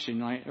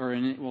construction, right, or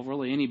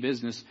really any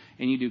business,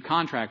 and you do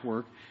contract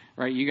work,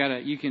 right? You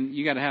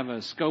gotta have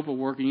a scope of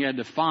work, and you gotta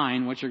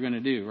define what you're going to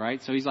do, right?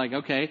 So he's like,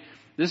 okay,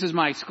 this is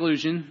my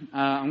exclusion.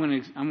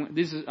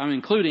 I'm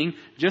including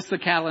just the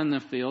cattle in the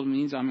field. It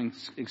means I'm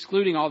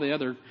excluding all the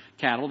other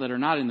cattle that are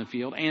not in the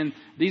field. And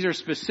these are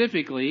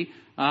specifically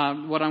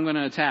what I'm going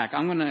to attack.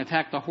 I'm going to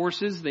attack the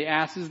horses, the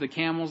asses, the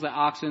camels, the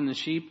oxen, the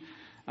sheep,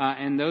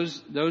 and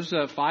those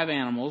 5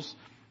 animals,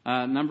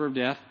 number of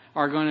death,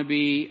 are going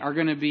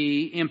to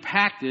be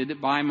impacted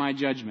by my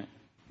judgment.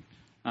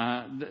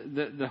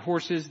 The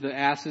horses, the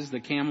asses, the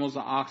camels,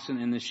 the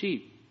oxen, and the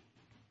sheep.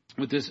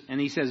 With this,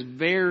 and he says,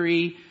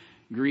 very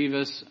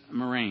grievous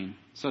murrain.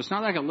 So it's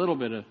not like a little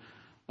bit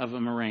of a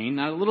murrain,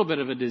 not a little bit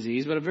of a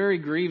disease, but a very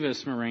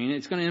grievous murrain.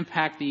 It's going to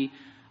impact the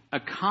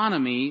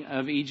economy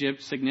of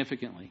Egypt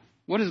significantly.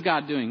 What is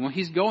God doing? Well,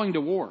 he's going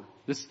to war.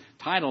 This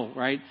title,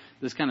 right,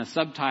 this kind of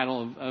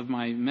subtitle of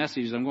my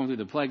message as I'm going through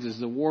the plagues is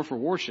the war for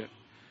worship.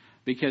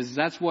 Because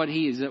that's what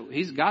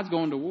God's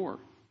going to war.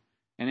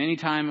 And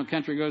anytime a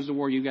country goes to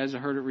war, you guys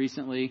have heard it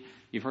recently.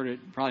 You've heard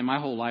it probably my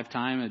whole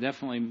lifetime, and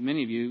definitely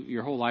many of you,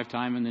 your whole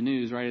lifetime in the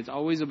news, right? It's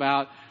always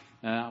about,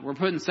 we're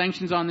putting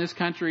sanctions on this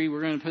country.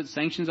 We're going to put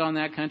sanctions on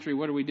that country.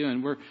 What are we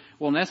doing?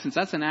 Well, in essence,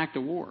 that's an act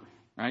of war,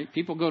 right?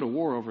 People go to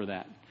war over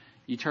that.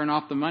 You turn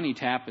off the money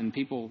tap and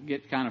people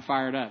get kind of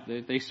fired up.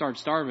 They start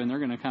starving, they're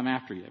going to come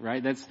after you,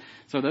 right?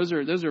 So those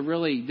are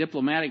really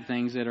diplomatic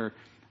things that are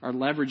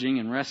leveraging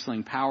and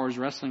wrestling powers,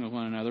 wrestling with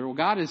one another. Well,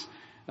 God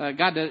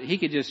he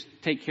could just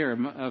take care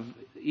of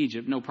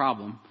Egypt, no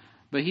problem.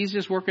 But he's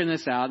just working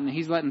this out, and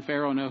he's letting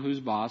Pharaoh know who's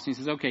boss. And he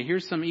says, okay,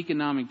 here's some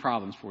economic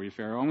problems for you,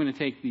 Pharaoh. I'm going to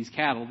take these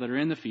cattle that are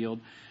in the field.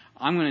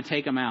 I'm going to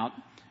take them out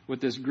with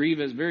this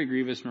very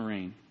grievous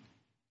murrain.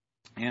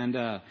 And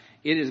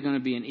it is going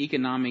to be an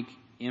economic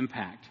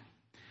impact.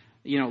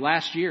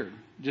 Last year,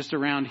 just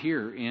around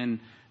here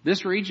in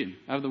this region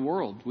of the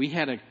world, we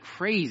had a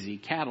crazy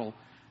cattle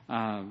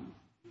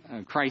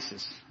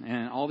crisis,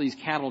 and all these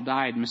cattle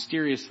died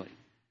mysteriously.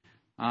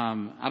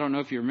 I don't know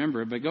if you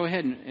remember it, but go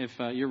ahead and if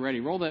you're ready,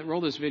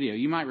 roll this video.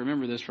 You might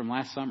remember this from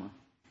last summer.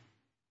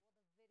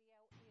 The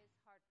video is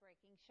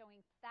heartbreaking,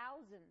 showing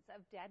thousands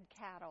of dead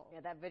cattle.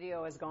 Yeah, that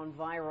video has gone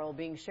viral,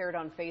 being shared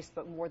on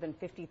Facebook more than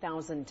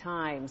 50,000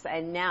 times.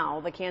 And now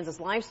the Kansas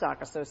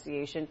Livestock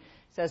Association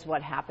says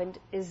what happened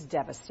is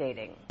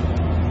devastating.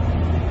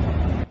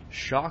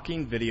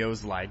 Shocking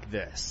videos like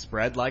this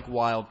spread like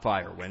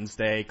wildfire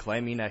Wednesday,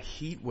 claiming a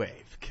heat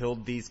wave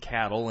killed these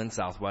cattle in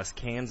southwest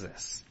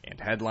Kansas. And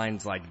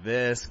headlines like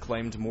this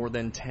claimed more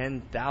than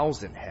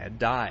 10,000 head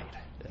died.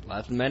 It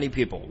left many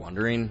people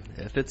wondering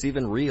if it's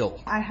even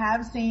real. I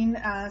have seen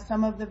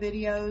some of the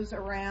videos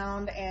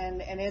around,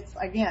 and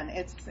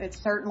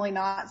it's certainly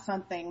not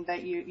something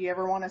that you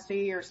ever want to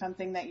see or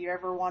something that you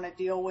ever want to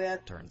deal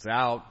with. Turns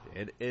out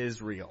it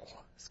is real.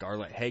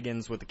 Scarlett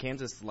Higgins with the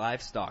Kansas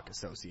Livestock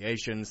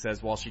Association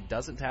says while she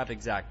doesn't have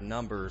exact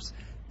numbers,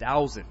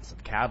 thousands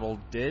of cattle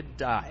did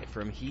die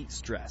from heat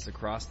stress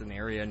across an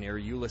area near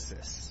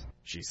Ulysses.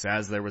 She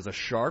says there was a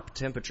sharp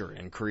temperature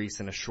increase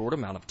in a short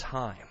amount of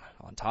time,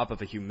 on top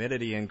of a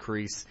humidity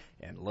increase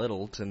and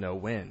little to no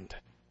wind.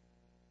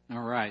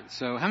 All right.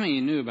 So how many of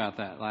you knew about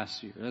that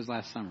last year? That was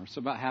last summer. So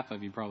about half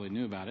of you probably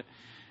knew about it.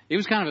 It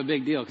was kind of a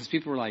big deal because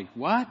people were like,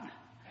 what?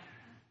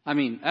 I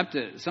mean,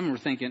 some were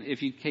thinking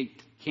if you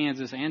take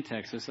Kansas and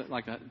Texas,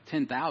 like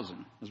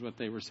 10,000 is what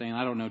they were saying.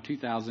 I don't know,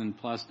 2,000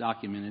 plus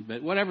documented,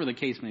 but whatever the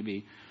case may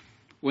be.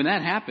 When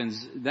that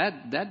happens,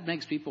 that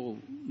makes people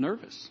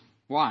nervous.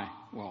 Why?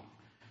 Well,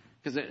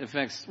 because it's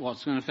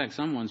going to affect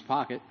someone's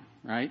pocket,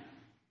 right?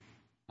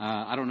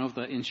 I don't know if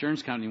the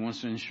insurance company wants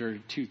to insure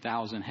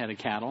 2,000 head of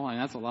cattle. I mean,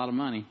 that's a lot of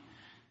money.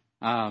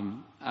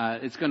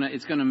 It's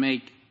going to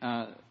make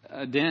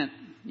a dent.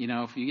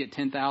 If you get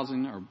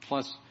 10,000 or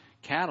plus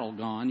cattle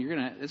gone,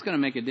 it's going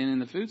to make a dent in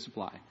the food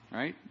supply,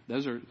 right?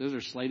 Those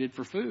are slated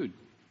for food,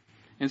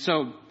 and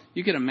so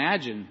you can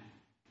imagine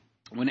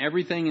when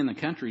everything in the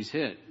country's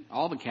hit,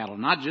 all the cattle,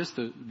 not just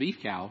the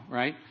beef cow,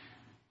 right?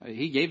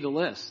 He gave the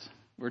list.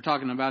 We're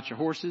talking about your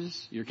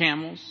horses, your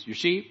camels, your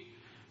sheep,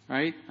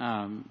 right?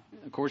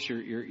 of course,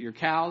 your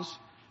cows,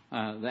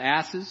 the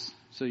asses,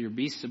 so your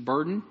beasts of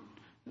burden.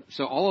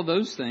 So all of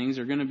those things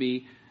are going to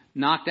be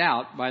knocked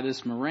out by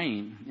this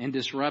moraine and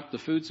disrupt the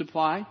food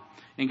supply.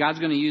 And God's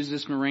going to use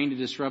this moraine to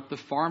disrupt the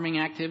farming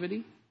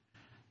activity,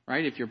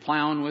 right? If you're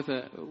plowing with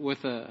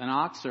an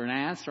ox or an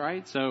ass,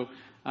 right? So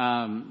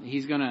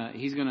he's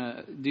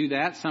gonna do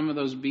that. Some of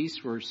those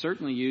beasts were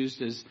certainly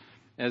used as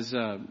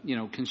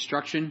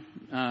construction,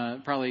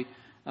 probably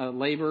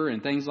labor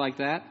and things like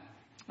that,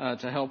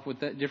 to help with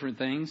that, different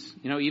things.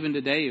 Even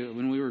today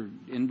when we were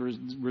in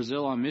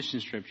Brazil on mission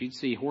trips, you'd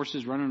see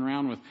horses running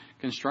around with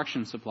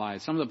construction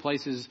supplies. Some of the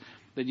places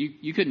that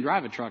you couldn't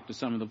drive a truck to,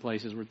 some of the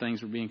places where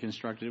things were being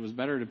constructed. It was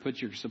better to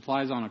put your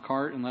supplies on a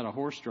cart and let a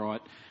horse draw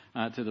it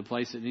to the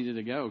place it needed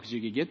to go, because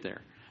you could get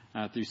there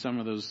through some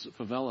of those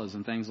favelas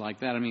and things like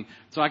that.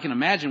 So I can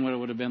imagine what it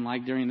would have been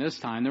like during this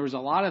time. There was a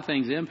lot of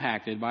things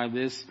impacted by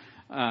this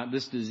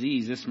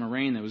disease, this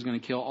moraine that was going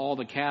to kill all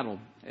the cattle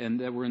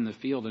and that were in the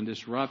field and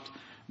disrupt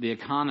the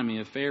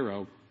economy of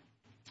Pharaoh.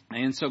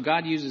 And so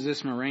God uses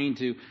this moraine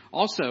to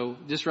also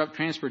disrupt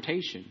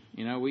transportation.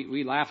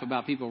 We laugh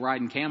about people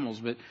riding camels,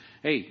 but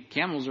hey,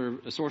 camels are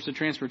a source of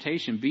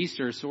transportation. Beasts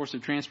are a source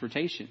of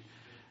transportation.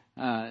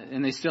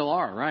 And they still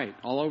are, right?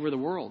 All over the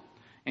world.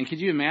 And could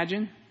you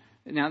imagine?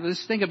 Now,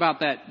 let's think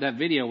about that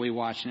video we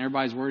watched, and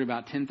everybody's worried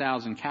about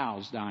 10,000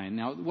 cows dying.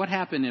 Now, what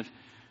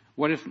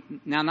if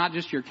now not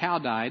just your cow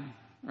died,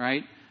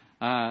 right?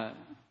 And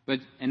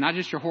not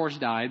just your horse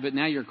died, but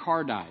now your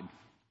car died.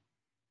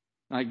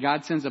 Like,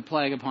 God sends a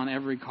plague upon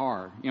every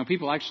car.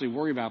 People actually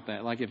worry about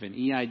that. Like if an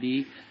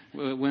EID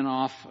went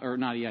off, or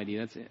not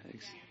EID,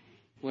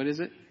 what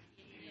is it?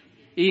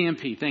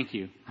 EMP, thank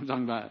you.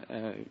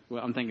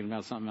 I'm thinking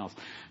about something else.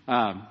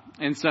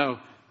 And so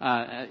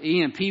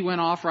EMP went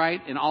off,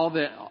 right? And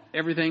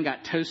everything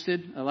got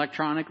toasted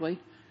electronically.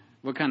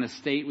 What kind of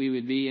state we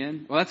would be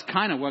in? Well, that's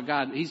kind of what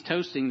He's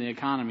toasting the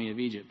economy of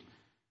Egypt.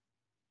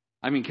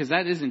 Because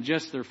that isn't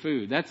just their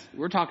food.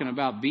 We're talking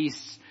about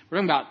beasts. We're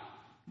talking about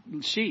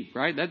sheep,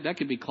 right? That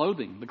could be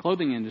clothing, the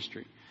clothing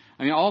industry.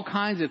 All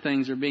kinds of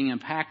things are being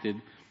impacted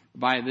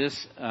by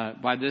this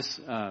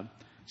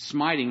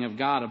smiting of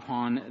God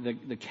upon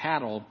the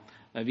cattle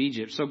of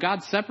Egypt. So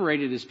God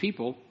separated his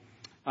people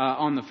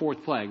on the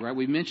fourth plague, right?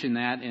 We mentioned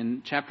that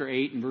in chapter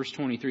 8 and verse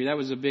 23. That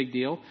was a big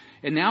deal.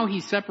 And now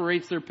he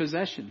separates their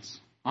possessions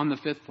on the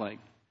fifth plague.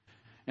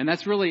 And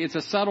that's really, it's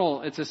a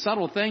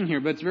subtle thing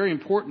here, but it's very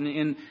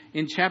important.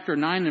 In chapter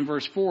 9 and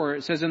verse 4,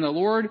 it says, "And the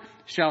Lord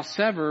shall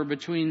sever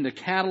between the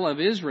cattle of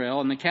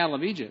Israel and the cattle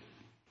of Egypt."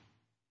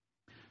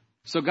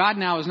 So God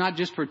now is not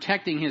just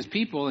protecting his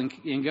people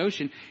in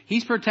Goshen,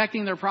 he's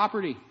protecting their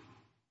property.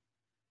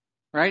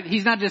 Right?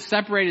 He's not just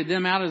separated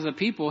them out as a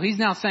people. He's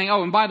now saying,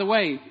 oh, and by the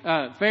way,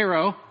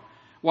 Pharaoh,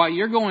 while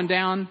you're going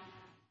down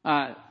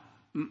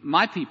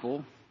my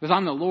people, because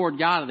I'm the Lord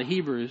God of the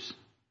Hebrews,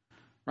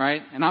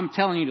 right? And I'm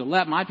telling you to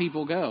let my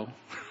people go.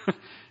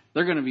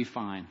 They're going to be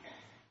fine.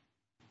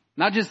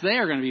 Not just they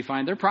are going to be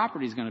fine, their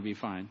property's going to be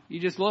fine. You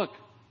just look.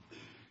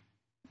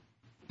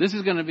 This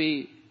is going to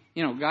be,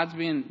 God's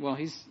being,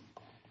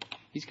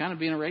 he's kind of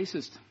being a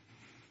racist.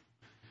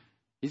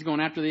 He's going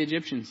after the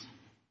Egyptians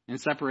and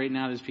separating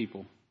out his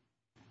people.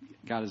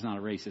 God is not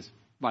a racist,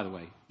 by the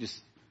way.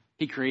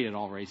 He created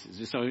all races.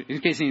 Just so in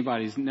case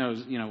anybody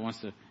knows, wants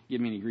to give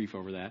me any grief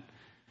over that.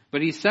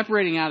 But he's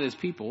separating out his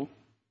people.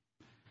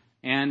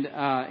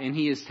 And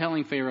he is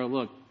telling Pharaoh,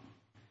 look,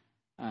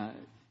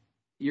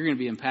 you're going to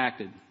be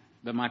impacted,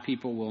 but my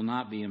people will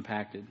not be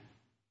impacted.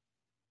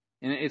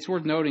 And it's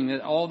worth noting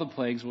that all the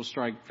plagues will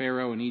strike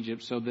Pharaoh and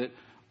Egypt so that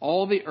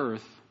all the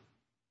earth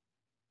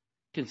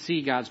can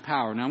see God's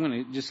power. Now I'm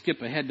going to just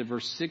skip ahead to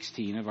verse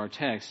 16 of our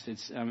text.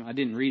 I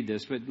didn't read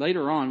this, but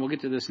later on, we'll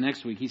get to this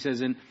next week. He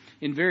says, in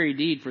very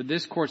deed, for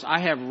this course I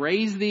have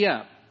raised thee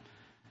up,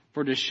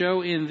 for to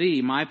show in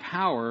thee my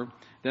power,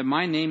 that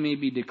my name may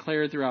be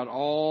declared throughout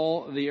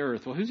all the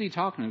earth. Well, who's he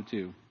talking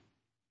to?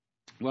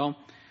 Well,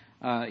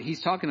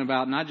 he's talking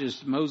about not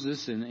just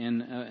Moses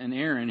and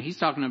Aaron. He's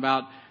talking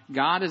about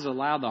God has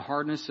allowed the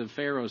hardness of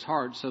Pharaoh's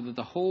heart so that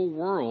the whole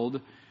world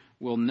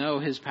will know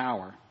his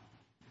power.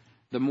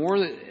 The more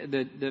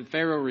that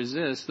Pharaoh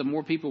resists, the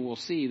more people will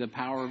see the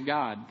power of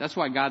God. That's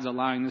why God's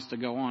allowing this to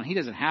go on. He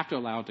doesn't have to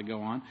allow it to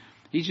go on.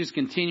 He's just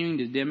continuing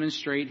to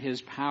demonstrate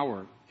his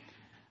power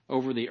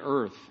over the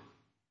earth.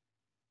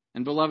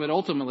 And beloved,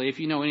 ultimately,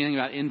 if you know anything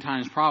about end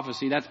times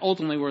prophecy, that's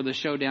ultimately where the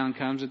showdown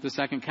comes at the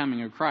second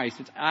coming of Christ.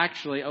 It's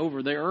actually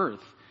over the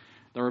earth.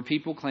 There are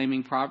people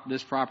claiming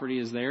this property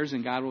is theirs,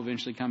 and God will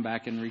eventually come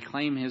back and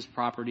reclaim his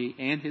property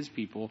and his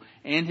people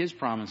and his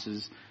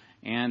promises,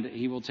 and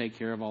he will take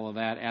care of all of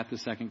that at the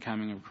second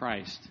coming of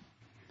Christ.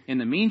 In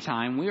the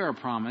meantime, we are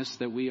promised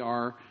that we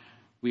are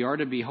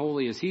to be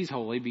holy as he's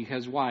holy,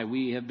 because why?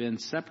 We have been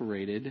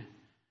separated.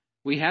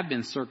 We have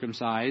been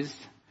circumcised,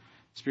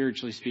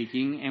 spiritually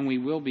speaking, and we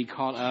will be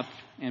caught up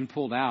and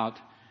pulled out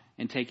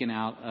and taken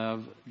out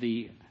of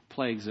the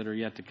plagues that are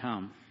yet to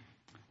come.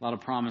 A lot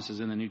of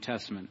promises in the New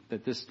Testament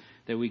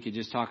that we could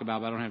just talk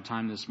about, but I don't have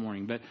time this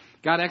morning. But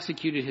God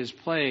executed his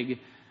plague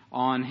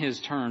on his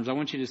terms. I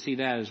want you to see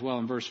that as well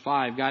in verse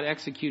 5. God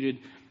executed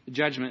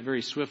judgment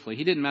very swiftly.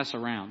 He didn't mess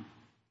around.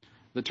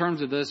 The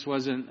terms of this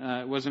wasn't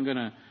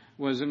going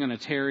to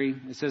tarry.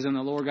 It says, and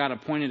the Lord God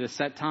appointed a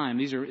set time.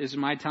 This is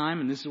my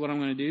time, and this is what I'm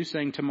going to do,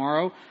 saying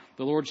tomorrow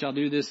the Lord shall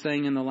do this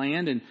thing in the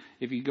land. And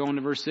if you go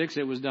into verse 6,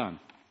 it was done.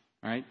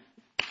 Right?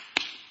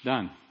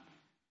 Done.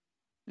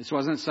 This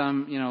wasn't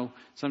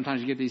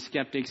sometimes you get these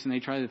skeptics and they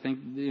try to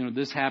think,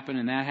 this happened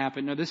and that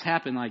happened. No, this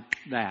happened like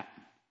that.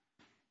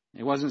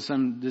 It wasn't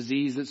some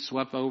disease that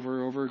swept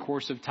over a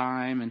course of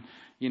time and,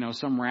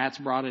 some rats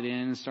brought it in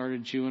and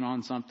started chewing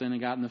on something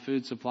and got in the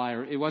food supply.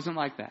 It wasn't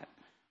like that.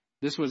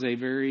 This was a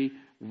very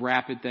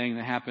rapid thing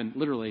that happened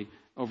literally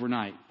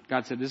overnight.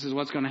 God said, this is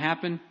what's going to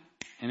happen,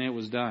 and it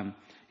was done.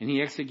 And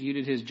he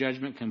executed his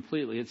judgment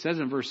completely. It says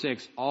in verse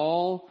 6,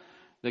 all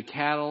the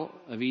cattle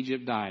of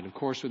Egypt died. Of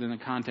course, within the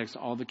context,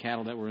 all the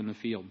cattle that were in the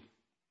field.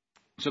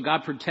 So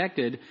God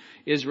protected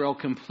Israel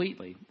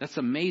completely. That's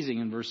amazing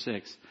in verse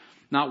 6.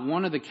 Not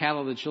one of the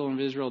cattle of the children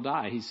of Israel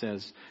died, he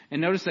says.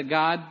 And notice that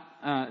God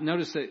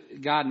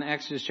in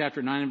Exodus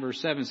chapter 9 and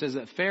verse 7 says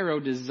that Pharaoh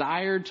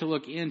desired to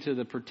look into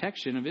the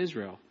protection of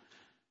Israel.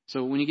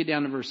 So when you get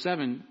down to verse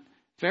 7,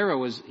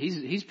 Pharaoh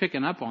he's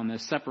picking up on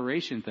this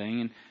separation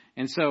thing.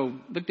 And so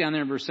look down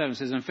there in verse 7. It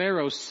says, and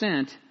Pharaoh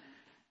sent,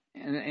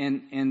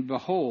 and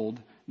behold,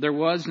 there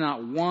was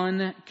not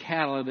one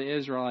cattle of the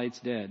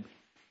Israelites dead.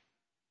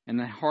 And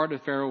the heart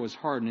of Pharaoh was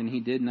hardened, and he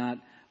did not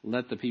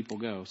let the people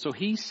go. So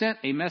he sent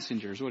a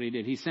messenger, is what he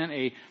did. He sent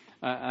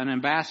an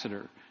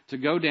ambassador to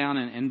go down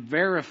and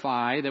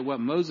verify that what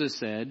Moses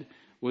said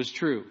was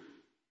true.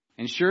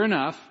 And sure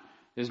enough,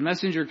 his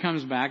messenger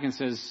comes back and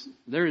says,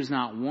 there is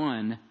not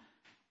one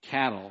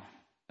cattle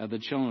of the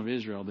children of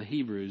Israel, the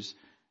Hebrews,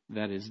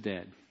 that is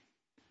dead.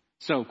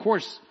 So, of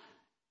course,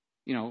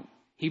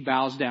 he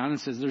bows down and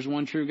says, there's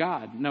one true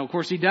God. No, of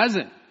course he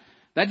doesn't.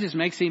 That just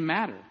makes him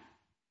matter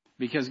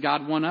because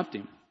God one-upped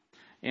him.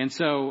 And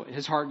so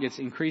his heart gets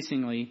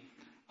increasingly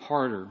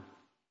harder.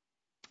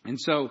 And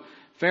so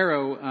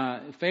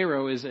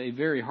Pharaoh is a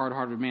very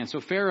hard-hearted man. So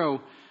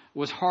Pharaoh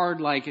was hard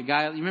like a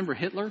guy. You remember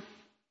Hitler?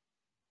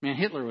 Man,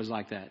 Hitler was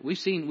like that. We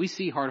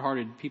see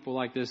hard-hearted people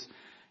like this,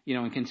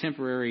 in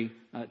contemporary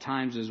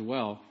times as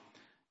well.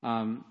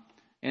 And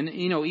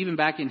even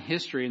back in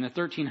history, in the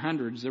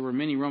 1300s, there were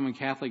many Roman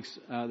Catholics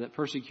that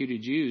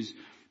persecuted Jews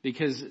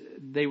because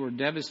they were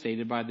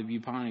devastated by the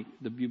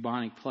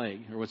bubonic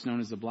plague, or what's known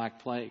as the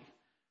Black Plague.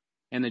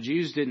 And the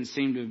Jews didn't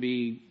seem to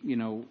be,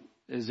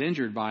 as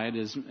injured by it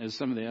as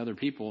some of the other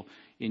people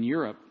in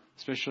Europe,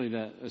 especially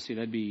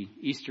that'd be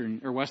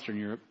Eastern or Western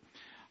Europe.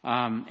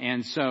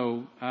 And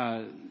so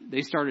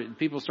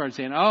people started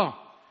saying, oh,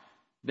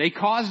 they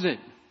caused it.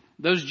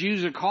 Those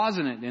Jews are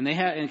causing it, and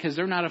because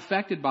they're not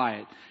affected by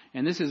it.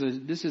 And this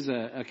is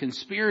a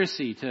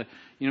conspiracy to,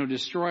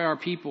 destroy our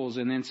peoples.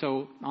 And then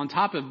so on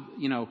top of,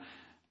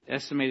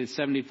 estimated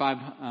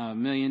 75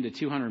 million to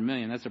 200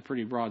 million, that's a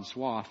pretty broad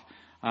swath.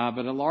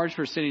 But a large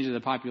percentage of the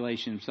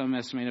population, some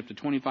estimate up to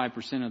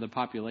 25% of the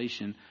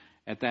population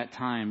at that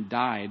time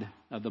died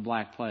of the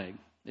Black Plague.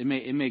 It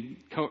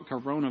made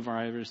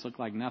coronavirus look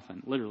like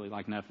nothing, literally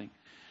like nothing.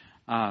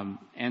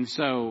 And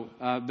so,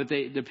 but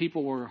the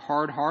people were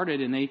hard-hearted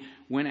and they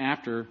went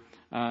after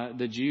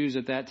the Jews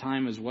at that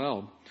time as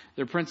well.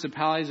 There are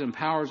principalities and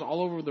powers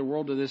all over the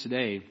world to this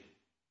day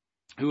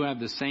who have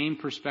the same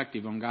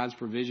perspective on God's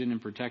provision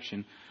and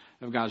protection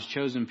of God's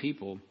chosen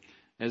people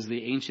as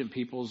the ancient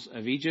peoples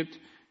of Egypt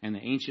and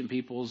the ancient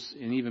peoples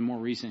in even more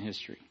recent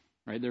history.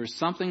 Right? There's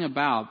something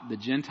about the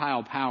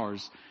Gentile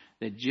powers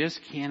that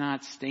just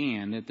cannot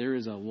stand that there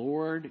is a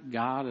Lord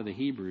God of the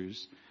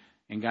Hebrews,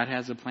 and God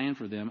has a plan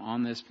for them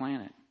on this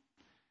planet.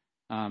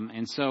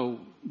 And so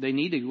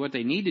what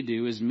they need to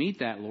do is meet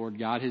that Lord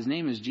God. His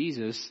name is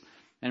Jesus,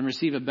 and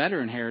receive a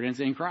better inheritance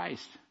in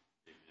Christ.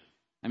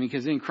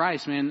 Because in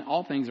Christ, man,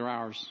 all things are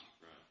ours.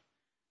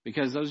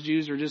 Because those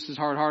Jews are just as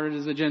hard-hearted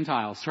as the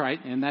Gentiles,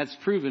 right? And that's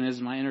proven as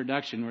my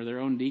introduction, where their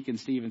own deacon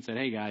Stephen said,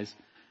 hey guys,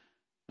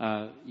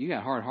 you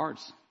got hard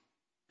hearts.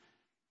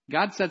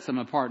 God sets them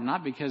apart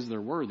not because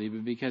they're worthy,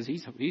 but because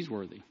He's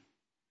worthy.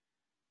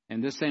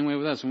 And this same way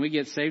with us. When we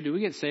get saved, do we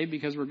get saved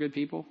because we're good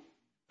people?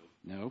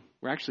 No.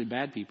 We're actually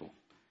bad people.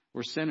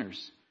 We're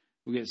sinners.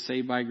 We get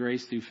saved by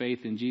grace through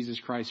faith in Jesus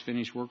Christ's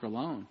finished work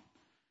alone.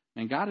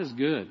 And God is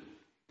good.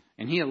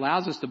 And He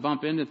allows us to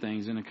bump into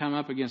things and to come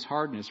up against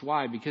hardness.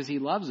 Why? Because He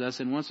loves us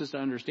and wants us to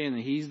understand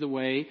that He's the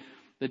way,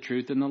 the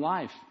truth, and the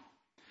life.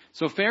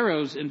 So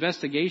Pharaoh's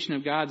investigation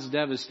of God's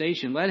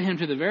devastation led him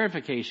to the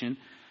verification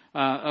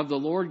of the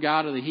Lord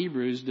God of the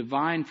Hebrews'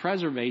 divine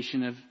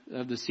preservation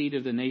of the seed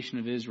of the nation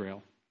of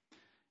Israel.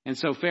 And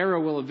so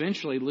Pharaoh will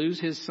eventually lose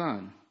his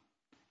son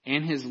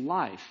and his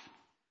life,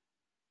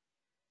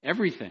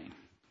 everything,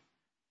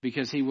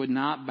 because he would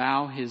not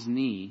bow his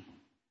knee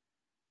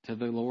to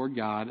the Lord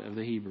God of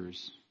the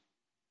Hebrews.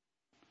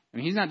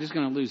 He's not just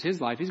going to lose his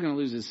life, he's going to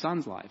lose his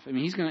son's life.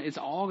 It's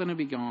all going to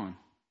be gone.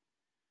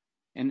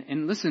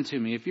 And listen to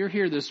me, if you're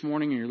here this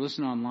morning or you're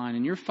listening online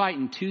and you're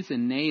fighting tooth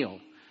and nail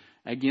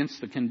against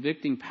the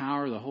convicting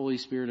power of the Holy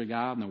Spirit of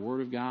God and the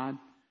Word of God,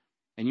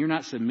 and you're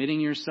not submitting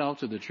yourself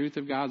to the truth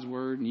of God's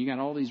word, and you got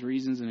all these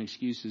reasons and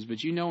excuses,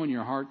 but you know in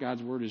your heart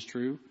God's word is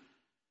true,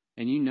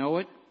 and you know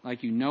it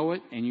like you know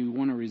it, and you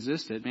want to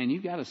resist it, man,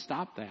 you've got to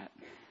stop that,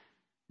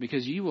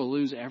 because you will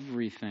lose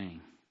everything.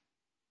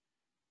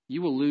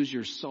 You will lose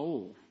your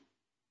soul.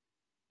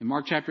 In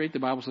Mark chapter 8, the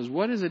Bible says,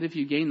 what is it if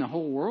you gain the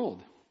whole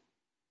world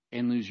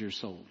and lose your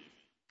soul?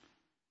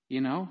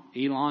 You know,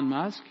 Elon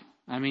Musk,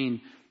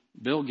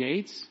 Bill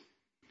Gates,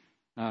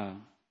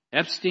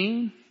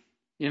 Epstein,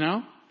 you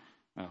know.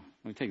 Oh,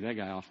 let me take that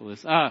guy off the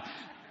list.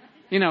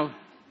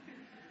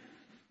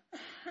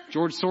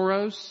 George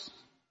Soros.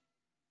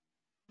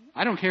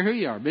 I don't care who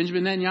you are.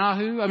 Benjamin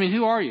Netanyahu.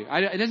 Who are you?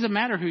 It doesn't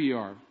matter who you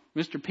are.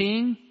 Mr.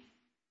 Ping.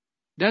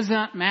 Does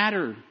not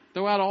matter.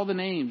 Throw out all the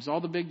names, all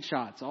the big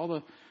shots,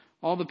 all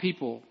the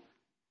people.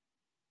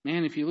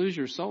 Man, if you lose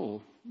your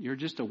soul, you're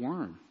just a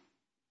worm.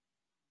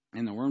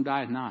 And the worm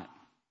dieth not.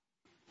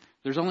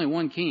 There's only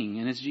one king,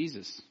 and it's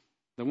Jesus,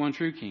 the one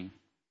true king.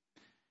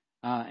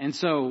 And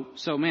so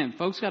man,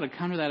 folks got to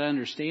come to that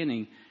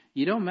understanding.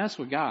 You don't mess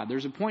with God.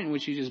 There's a point in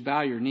which you just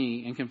bow your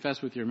knee and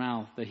confess with your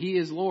mouth that He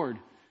is Lord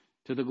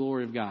to the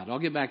glory of God. I'll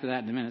get back to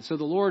that in a minute. So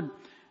the Lord,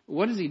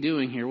 what is He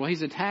doing here? Well,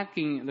 He's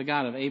attacking the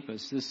god of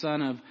Apis, the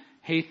son of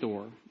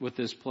Hathor, with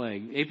this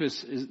plague.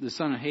 Apis, the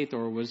son of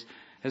Hathor,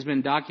 has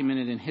been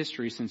documented in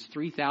history since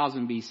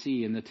 3000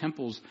 BC, and the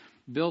temples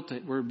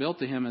were built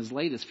to him as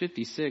late as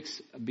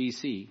 56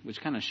 BC,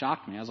 which kind of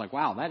shocked me. I was like,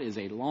 wow, that is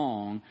a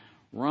long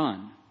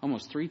run,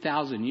 almost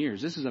 3,000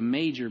 years. This is a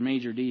major,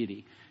 major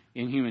deity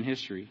in human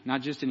history,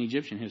 not just in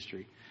Egyptian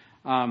history.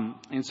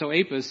 And so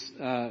Apis,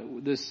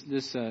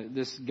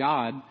 this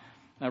god,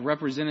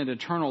 represented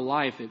eternal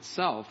life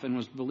itself and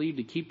was believed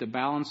to keep the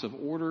balance of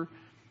order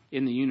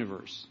in the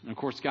universe. And of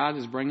course, God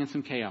is bringing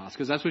some chaos,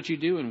 because that's what you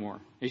do in war,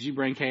 is you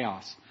bring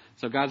chaos.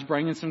 So God's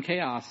bringing some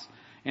chaos.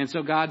 And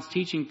so God's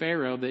teaching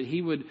Pharaoh that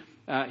he would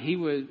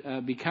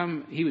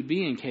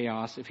be in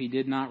chaos if he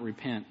did not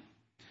repent.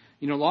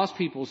 You know, lost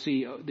people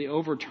see the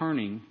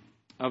overturning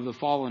of the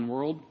fallen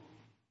world,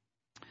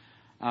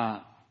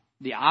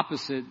 the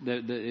opposite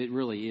that it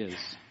really is.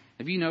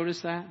 Have you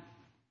noticed that?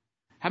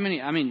 How many?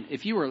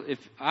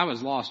 If I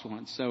was lost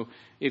once, so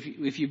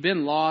if you've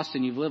been lost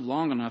and you've lived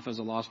long enough as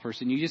a lost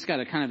person, you just got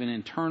a kind of an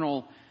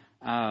internal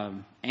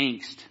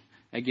angst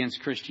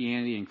against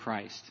Christianity and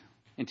Christ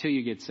until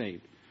you get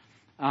saved.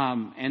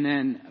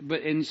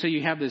 So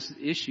you have this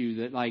issue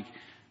that like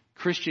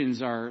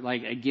Christians are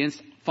like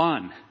against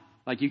fun.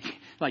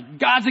 Like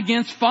God's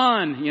against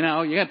fun, you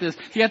know, you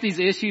got these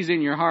issues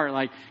in your heart,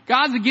 like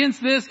God's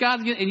against this,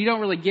 and you don't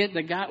really get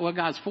what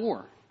God's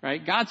for,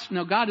 right?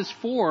 God is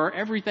for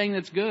everything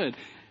that's good.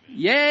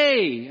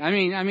 Yay!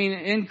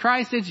 In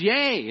Christ it's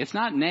yay. It's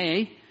not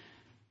nay.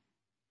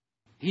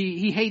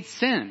 He hates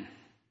sin.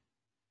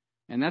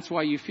 And that's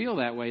why you feel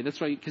that way. That's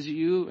why, because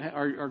you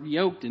are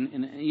yoked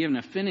and you have an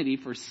affinity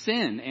for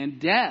sin and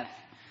death.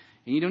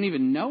 And you don't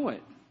even know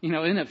it. You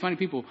know, isn't it funny?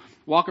 People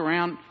walk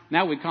around,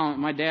 now we call it,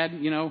 my dad,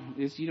 you know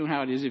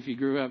how it is if you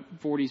grew up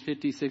 40s,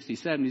 50s, 60s,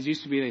 70s.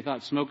 Used to be they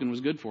thought smoking was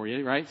good for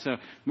you, right? So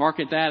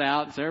market that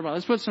out. So everybody,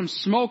 let's put some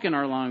smoke in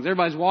our lungs.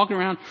 Everybody's walking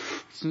around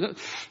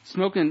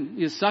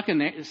smoking,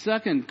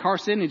 sucking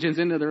carcinogens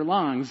into their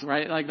lungs,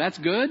 right? Like that's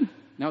good?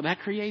 No, that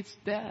creates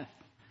death.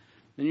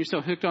 Then you're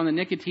so hooked on the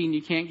nicotine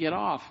you can't get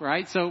off,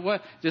 right? So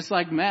what? Just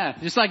like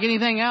meth, just like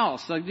anything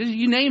else, like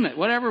you name it,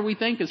 whatever we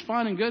think is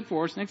fun and good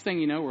for us. Next thing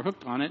you know, we're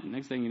hooked on it. And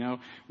next thing you know,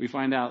 we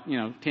find out,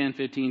 10,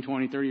 15,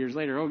 20, 30 years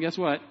later, oh, guess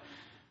what?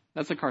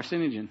 That's a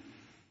carcinogen.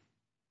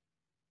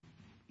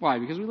 Why?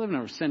 Because we live in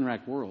a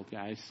sin-wrecked world,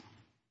 guys.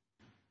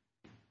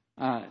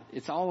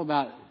 It's all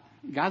about,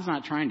 God's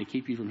not trying to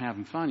keep you from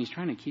having fun. He's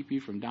trying to keep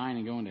you from dying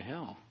and going to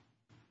hell.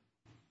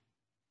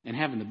 And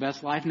having the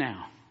best life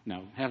now.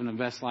 No, having the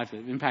best life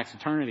that impacts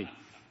eternity.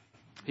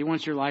 He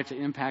wants your life to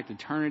impact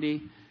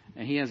eternity,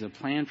 and He has a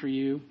plan for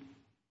you.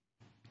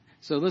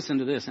 So listen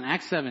to this. In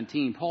Acts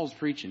 17, Paul's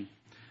preaching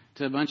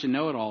to a bunch of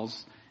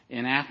know-it-alls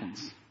in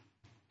Athens.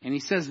 And he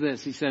says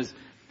this. He says,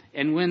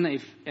 and when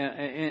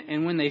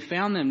they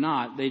found them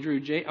not, they drew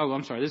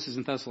this is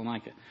in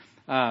Thessalonica.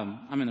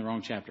 I'm in the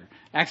wrong chapter.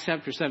 Acts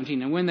chapter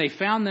 17. And when they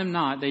found them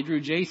not, they drew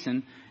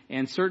Jason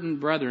and certain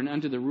brethren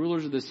unto the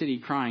rulers of the city,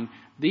 crying,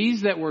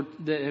 these that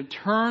have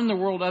turned the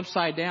world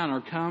upside down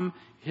are come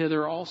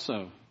hither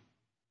also.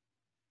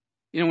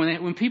 You know,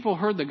 when people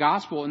heard the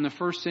gospel in the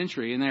first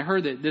century and they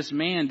heard that this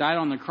man died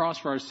on the cross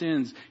for our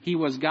sins, He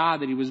was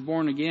God, that He was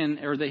born again,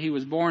 or that He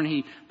was born,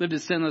 He lived a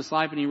sinless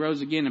life and He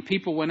rose again, and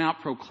people went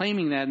out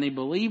proclaiming that and they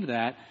believed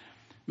that,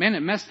 man, it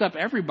messed up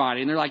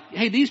everybody. And they're like,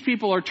 hey, these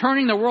people are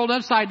turning the world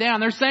upside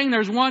down. They're saying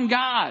there's one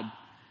God.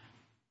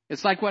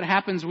 It's like what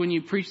happens when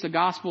you preach the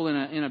gospel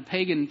in a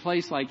pagan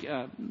place like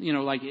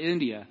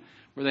India,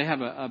 where they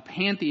have a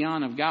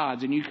pantheon of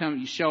gods, and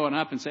you showing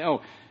up and say,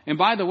 oh, and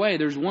by the way,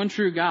 there's one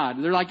true God.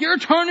 They're like, you're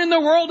turning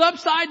the world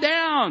upside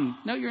down.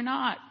 No, you're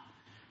not.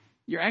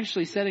 You're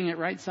actually setting it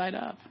right side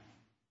up.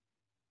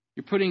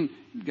 You're putting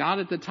God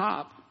at the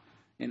top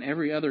and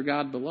every other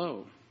god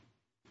below.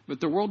 But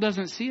the world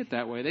doesn't see it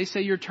that way. They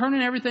say you're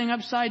turning everything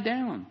upside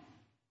down.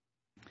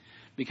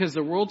 Because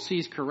the world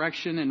sees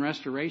correction and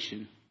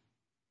restoration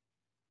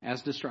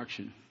as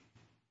destruction.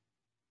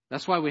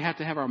 That's why we have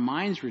to have our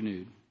minds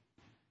renewed.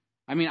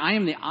 I mean, I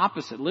am the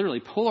opposite, literally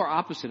polar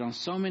opposite on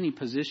so many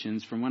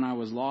positions from when I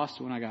was lost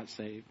to when I got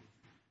saved.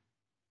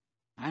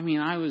 I mean,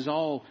 I was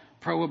all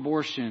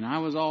pro-abortion. I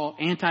was all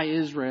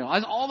anti-Israel. I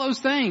was all those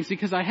things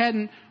because I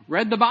hadn't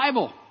read the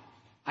Bible.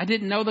 I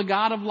didn't know the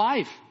God of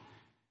life.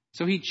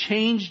 So he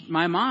changed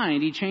my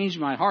mind. He changed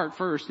my heart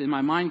first, and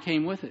my mind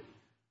came with it.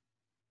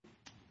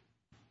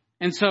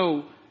 And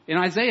so in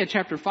Isaiah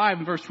chapter 5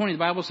 and verse 20, the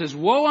Bible says,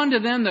 "Woe unto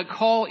them that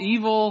call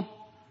evil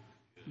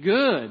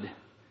good,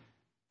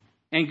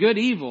 and good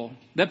evil,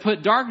 that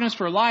put darkness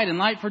for light and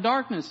light for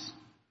darkness.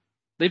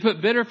 They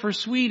put bitter for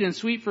sweet and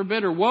sweet for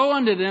bitter. Woe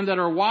unto them that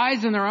are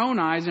wise in their own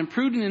eyes and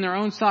prudent in their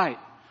own sight."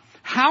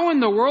 How in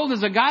the world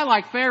does a guy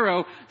like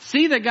Pharaoh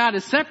see that God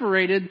has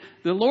separated,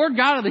 the Lord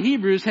God of the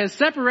Hebrews has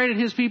separated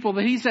his people,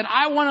 that he said,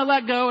 I want to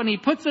let go, and he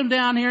puts them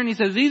down here and he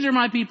says, these are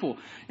my people.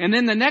 And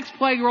then the next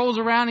plague rolls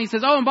around and he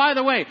says, oh, and by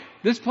the way,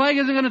 this plague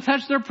isn't going to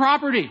touch their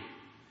property.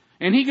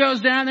 And he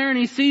goes down there and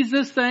he sees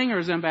this thing, or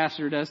his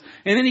ambassador does,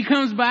 and then he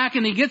comes back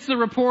and he gets the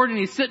report and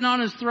he's sitting on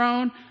his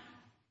throne.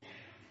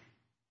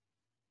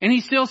 And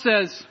he still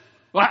says,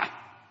 well,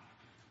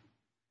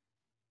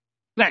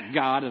 that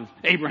God of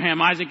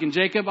Abraham, Isaac, and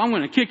Jacob, I'm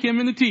going to kick him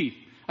in the teeth.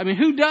 I mean,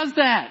 who does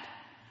that?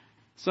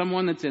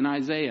 Someone that's in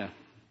Isaiah,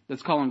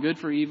 that's calling good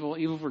for evil,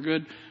 evil for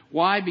good.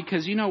 Why?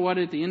 Because you know what?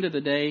 At the end of the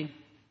day,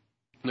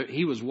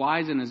 he was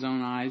wise in his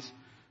own eyes,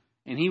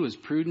 and he was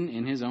prudent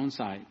in his own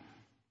sight.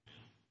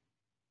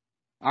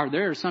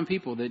 There are some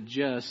people that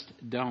just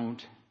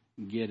don't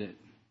get it.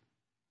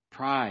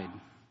 Pride.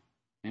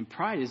 And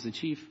pride is the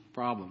chief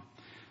problem.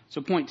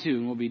 So point 2,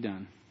 and we'll be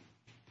done.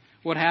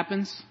 What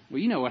happens? Well,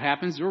 you know what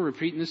happens. We're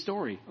repeating the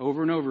story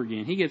over and over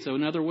again. He gets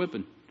another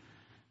whipping.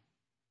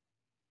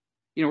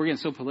 You know, we're getting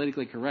so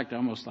politically correct,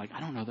 almost like, I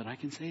don't know that I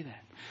can say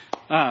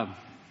that.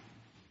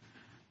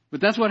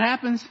 But that's what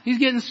happens. He's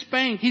getting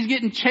spanked. He's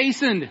getting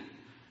chastened.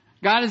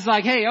 God is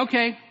like, hey,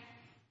 okay,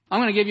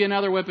 I'm going to give you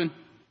another whipping.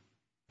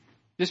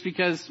 Just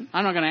because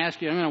I'm not going to ask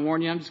you, I'm going to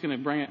warn you, I'm just going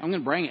to bring it. I'm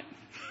going to bring it.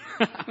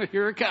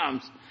 Here it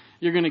comes.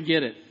 You're going to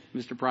get it,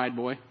 Mr. Pride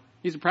Boy.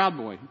 He's a proud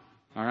boy.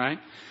 All right.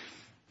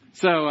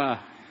 So,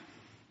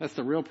 that's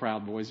the real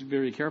proud boys. Be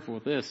very careful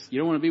with this. You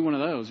don't want to be one of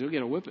those. You'll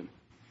get a whipping.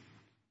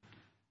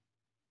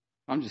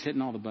 I'm just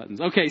hitting all the buttons.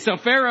 Okay, so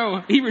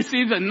Pharaoh, he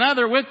receives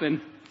another whipping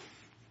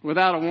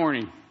without a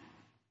warning.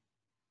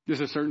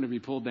 This is certain to be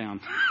pulled down.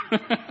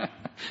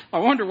 I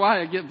wonder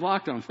why I get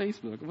blocked on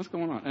Facebook. What's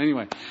going on?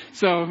 Anyway,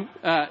 so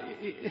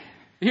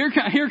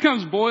here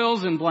comes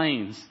boils and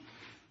blains.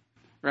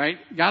 Right?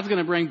 God's going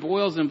to bring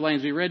boils and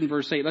blains. We read in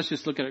verse 8. Let's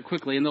just look at it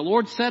quickly. And the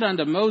Lord said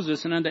unto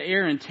Moses and unto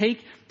Aaron,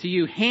 take to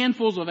you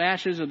handfuls of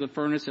ashes of the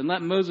furnace, and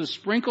let Moses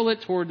sprinkle it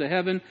toward the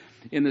heaven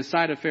in the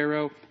sight of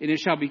Pharaoh, and it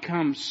shall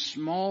become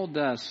small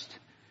dust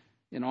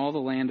in all the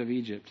land of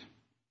Egypt,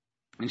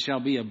 and shall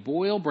be a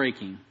boil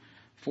breaking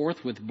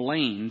forth with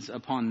blains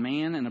upon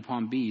man and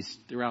upon beast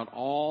throughout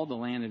all the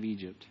land of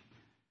Egypt.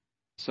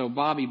 So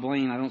Bobby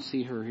Blaine, I don't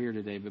see her here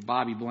today, but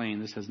Bobby Blaine,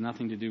 this has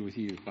nothing to do with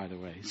you, by the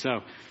way.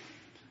 So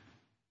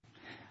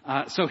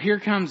here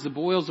comes the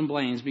boils and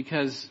blains,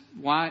 because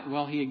why?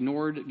 Well, he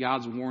ignored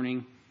God's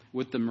warning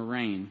with the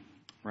murrain,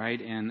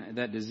 right, and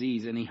that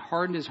disease, and he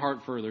hardened his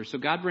heart further. So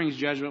God brings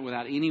judgment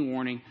without any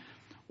warning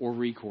or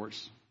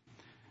recourse.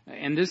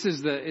 And this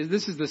is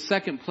the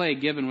second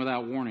plague given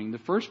without warning. The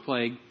first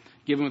plague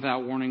given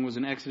without warning was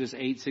in Exodus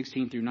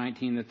 8:16 through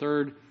 19. The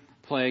third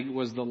plague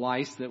was the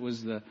lice that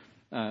was the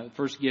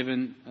first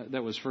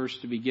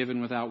to be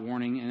given without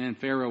warning, and then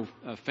Pharaoh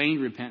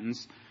feigned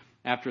repentance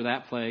after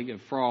that plague of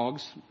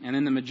frogs. And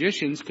then the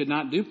magicians could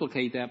not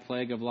duplicate that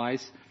plague of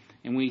lice.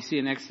 And we see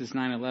in Exodus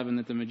 9:11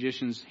 that the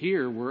magicians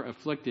here were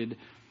afflicted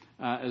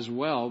as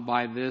well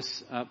by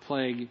this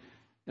plague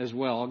as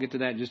well. I'll get to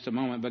that in just a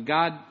moment. But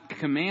God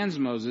commands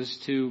Moses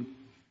to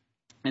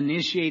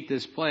initiate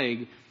this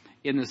plague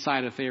in the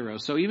sight of Pharaoh.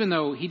 So even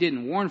though he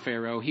didn't warn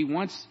Pharaoh, he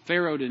wants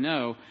Pharaoh to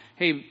know,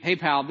 hey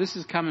pal, this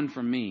is coming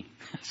from me.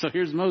 So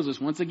here's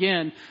Moses once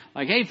again,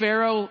 like, hey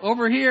Pharaoh,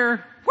 over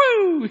here,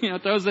 woo,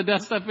 throws the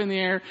dust up in the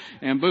air,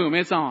 and boom,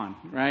 it's on,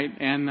 right?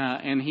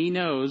 And he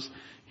knows,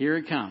 here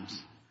it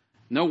comes.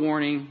 No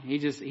warning. He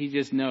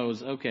just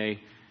knows,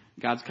 okay,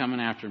 God's coming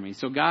after me.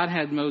 So God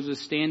had Moses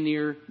stand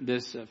near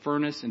this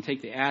furnace and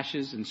take the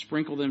ashes and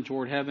sprinkle them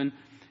toward heaven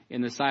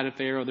in the sight of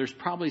Pharaoh. There's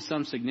probably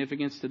some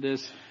significance to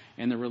this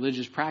and the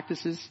religious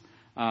practices,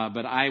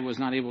 but I was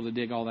not able to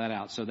dig all that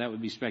out, so that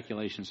would be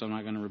speculation, so I'm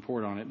not going to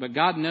report on it. But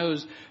God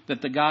knows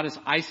that the goddess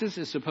Isis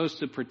is supposed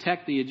to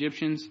protect the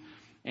Egyptians,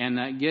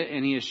 and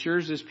he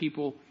assures his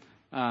people,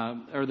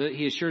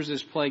 he assures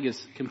this plague is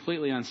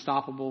completely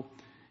unstoppable,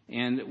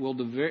 and it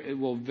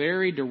will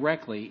very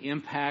directly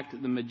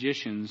impact the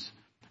magicians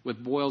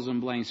with boils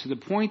and blains, to the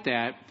point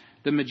that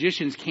the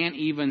magicians can't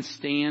even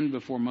stand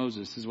before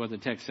Moses, is what the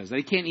text says.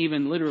 They can't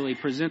even literally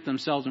present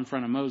themselves in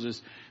front of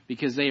Moses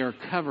because they are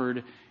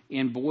covered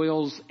in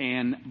boils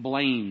and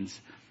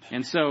blains.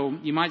 And so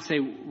you might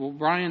say, well,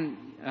 Brian,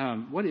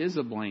 what is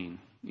a blain?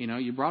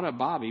 You brought up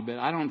Bobby, but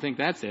I don't think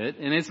that's it.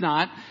 And it's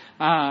not.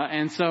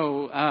 And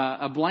so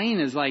a blain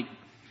is like,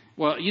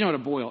 well, you know what a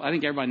boil. I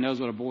think everybody knows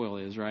what a boil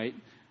is, right?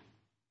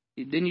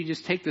 Then you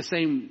just take the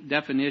same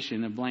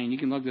definition of blain. You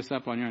can look this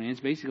up on your own. It's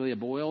basically a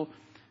boil,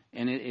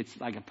 and it's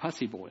like a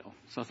pussy boil.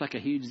 So it's like a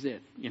huge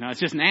zit. It's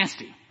just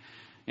nasty.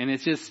 And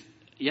it's just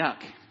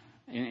yuck.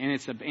 And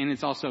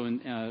it's also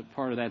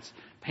part of that's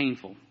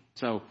painful.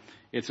 So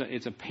it's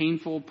a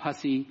painful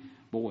pussy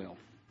boil.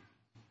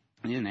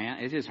 And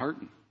it's just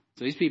hurting.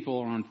 So these people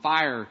are on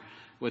fire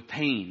with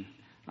pain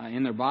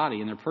in their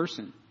body, in their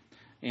person,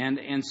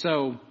 and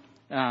so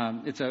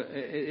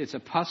it's a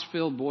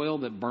pus-filled boil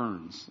that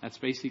burns. That's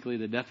basically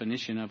the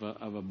definition of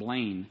a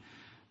blain.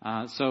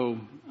 So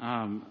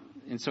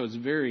it's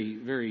very,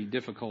 very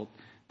difficult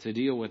to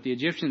deal with. The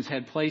Egyptians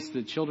had placed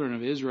the children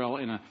of Israel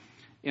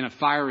in a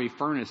fiery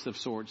furnace of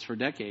sorts for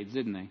decades,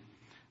 didn't they?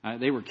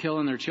 They were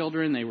killing their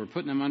children. They were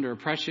putting them under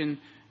oppression.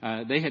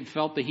 They had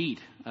felt the heat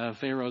of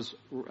Pharaoh's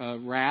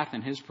wrath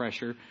and his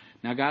pressure.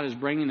 Now God is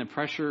bringing the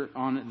pressure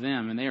on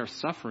them, and they are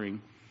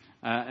suffering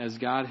as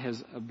God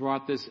has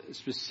brought this,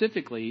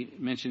 specifically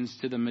mentions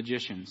to the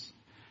magicians.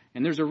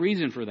 And there's a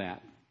reason for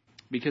that,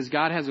 because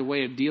God has a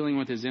way of dealing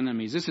with his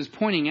enemies. This is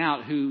pointing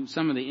out who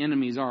some of the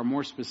enemies are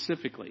more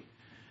specifically,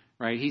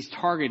 right? He's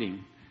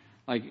targeting,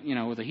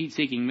 with a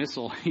heat-seeking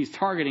missile, he's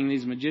targeting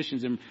these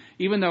magicians. And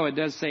even though it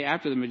does say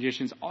after the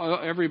magicians,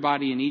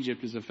 everybody in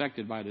Egypt is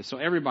affected by this. So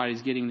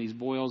everybody's getting these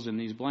boils and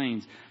these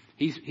blains.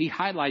 He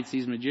highlights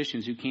these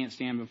magicians who can't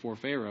stand before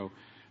Pharaoh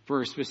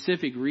for a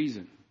specific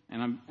reason.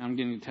 And I'm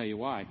going to tell you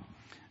why.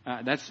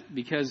 That's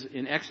because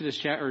in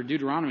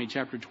Deuteronomy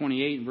chapter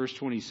 28 and verse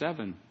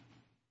 27,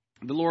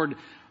 the Lord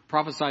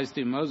prophesies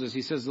to Moses.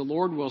 He says, the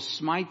Lord will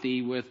smite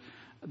thee with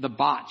the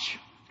botch.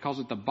 He calls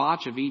it the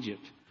botch of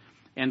Egypt.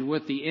 And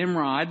with the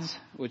emrods,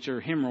 which are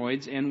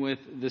hemorrhoids, and with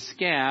the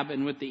scab,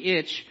 and with the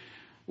itch,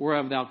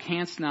 whereof thou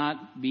canst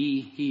not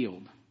be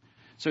healed.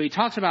 So he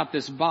talks about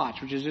this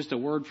botch, which is just a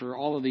word for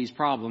all of these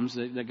problems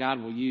that God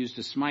will use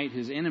to smite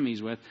his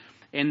enemies with.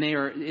 And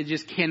it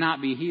just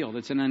cannot be healed.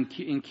 It's an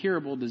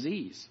incurable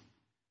disease.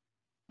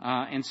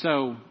 And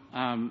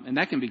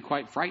that can be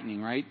quite frightening,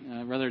 right?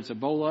 Whether it's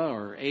Ebola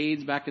or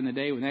AIDS back in the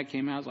day when that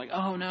came out, it's like,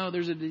 oh no,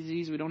 there's a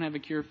disease we don't have a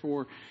cure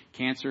for.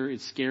 Cancer,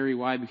 it's scary.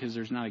 Why? Because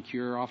there's not a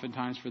cure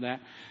oftentimes for that.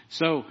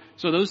 So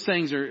those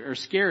things are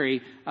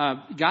scary.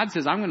 God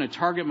says, I'm going to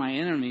target my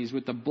enemies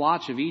with the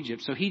blotch of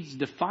Egypt. So he's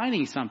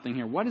defining something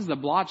here. What is the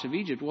blotch of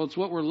Egypt? Well, it's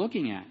what we're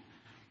looking at.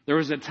 There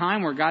was a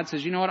time where God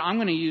says, you know what? I'm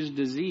going to use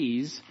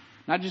disease,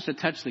 not just to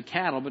touch the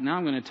cattle, but now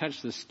I'm going to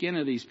touch the skin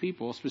of these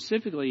people.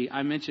 Specifically,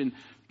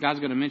 God's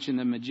going to mention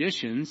the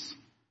magicians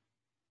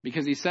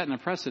because he's setting a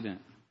precedent.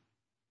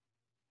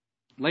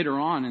 Later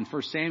on in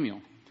 1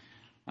 Samuel,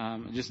 I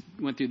just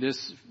went through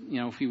this,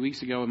 a few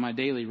weeks ago in my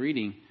daily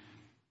reading.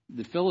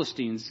 The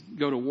Philistines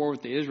go to war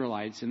with the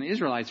Israelites, and the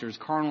Israelites are as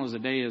carnal as a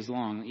day is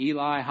long.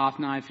 Eli,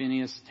 Hophni,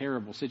 Phinehas,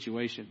 terrible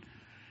situation.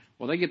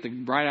 Well, they get the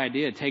bright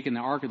idea of taking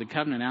the Ark of the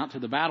Covenant out to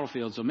the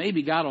battlefield. So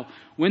maybe God will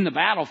win the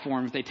battle for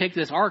them if they take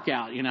this Ark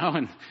out,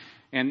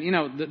 And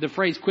the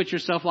phrase, quit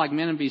yourself like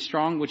men and be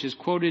strong, which is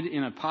quoted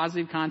in a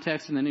positive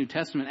context in the New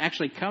Testament,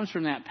 actually comes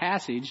from that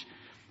passage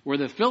where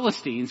the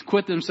Philistines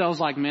quit themselves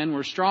like men,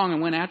 were strong,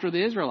 and went after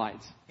the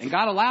Israelites. And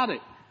God allowed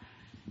it.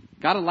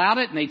 God allowed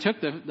it, and they took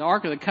the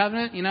Ark of the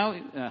Covenant.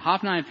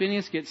 Hophni and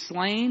Phinehas get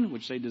slain,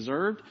 which they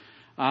deserved.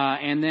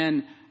 And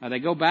then they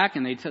go back,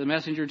 and the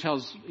messenger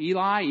tells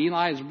Eli.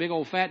 Eli is a big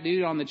old fat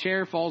dude on the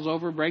chair, falls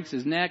over, breaks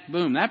his neck.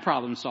 Boom, that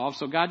problem's solved.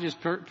 So God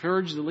just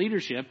purged the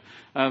leadership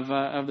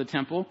of the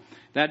temple.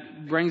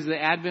 That brings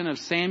the advent of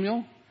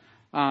Samuel.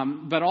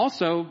 But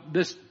also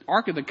this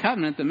Ark of the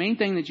Covenant, the main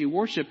thing that you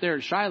worship there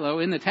at Shiloh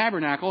in the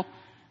tabernacle,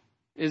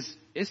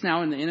 it's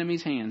now in the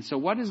enemy's hands. So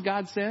what does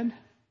God send?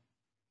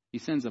 He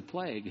sends a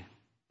plague.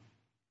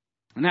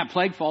 And that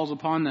plague falls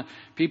upon the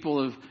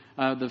people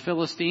of the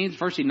Philistines.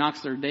 First he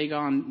knocks their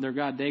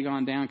god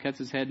Dagon down, cuts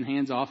his head and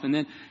hands off, and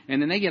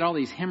then they get all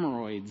these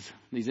hemorrhoids,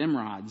 these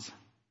emrods.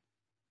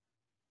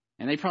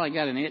 And they probably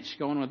got an itch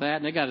going with that,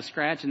 and they got a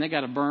scratch, and they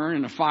got a burn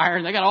and a fire,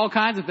 and they got all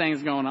kinds of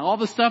things going on. All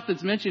the stuff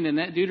that's mentioned in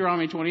that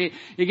Deuteronomy 28.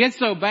 It gets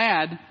so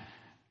bad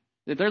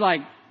that they're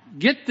like,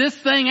 get this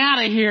thing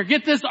out of here,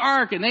 get this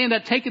ark. And they end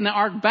up taking the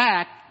ark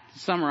back, to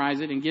summarize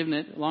it, and giving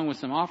it, along with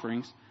some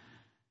offerings,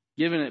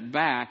 giving it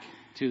back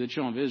to the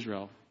children of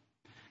Israel.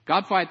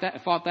 God fought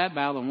that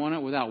battle and won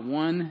it without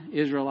one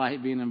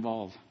Israelite being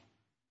involved.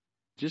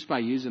 Just by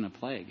using a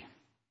plague.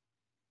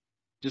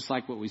 Just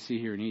like what we see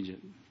here in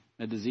Egypt.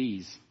 A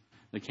disease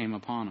that came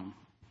upon them.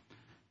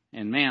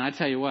 And man, I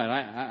tell you what,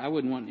 I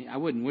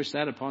wouldn't wish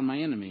that upon my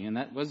enemy. And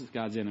that was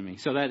God's enemy.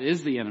 So that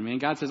is the enemy. And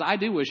God says, I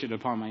do wish it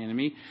upon my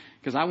enemy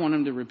because I want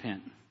him to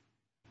repent.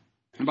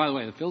 And by the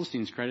way, the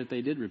Philistines' credit,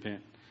 they did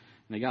repent.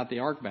 And they got the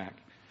ark back.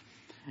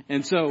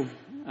 And so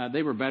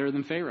they were better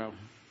than Pharaoh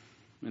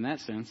in that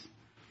sense.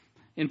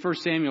 in 1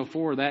 Samuel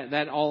 4,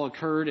 that all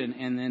occurred,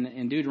 and then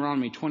in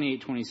Deuteronomy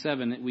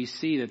 28:27, we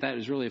see that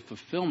is really a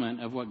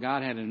fulfillment of what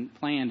God had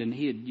planned, and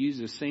he had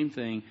used the same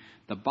thing.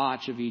 The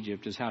botch of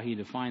Egypt is how he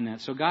defined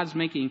that. So God's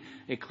making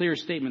a clear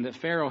statement that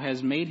Pharaoh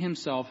has made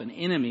himself an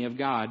enemy of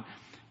God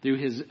through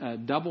his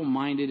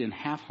double-minded and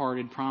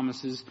half-hearted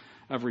promises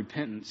of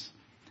repentance.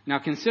 Now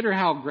consider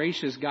how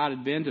gracious God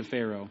had been to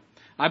Pharaoh.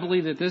 I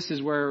believe that this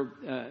is where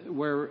it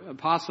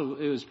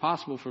was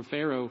possible for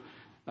Pharaoh.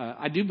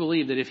 I do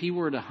believe that if he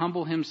were to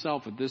humble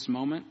himself at this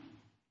moment,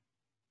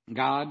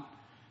 God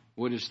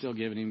would have still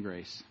given him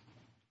grace.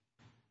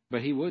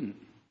 But he wouldn't.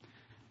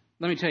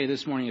 Let me tell you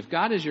this morning, if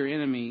God is your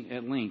enemy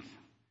at length,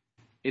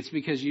 it's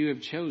because you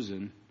have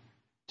chosen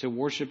to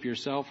worship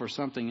yourself or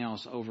something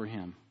else over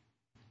him.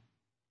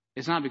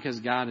 It's not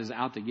because God is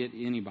out to get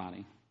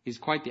anybody. He's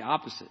quite the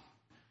opposite.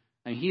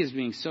 And he is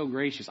being so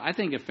gracious. I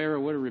think if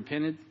Pharaoh would have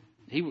repented,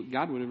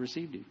 God would have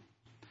received him.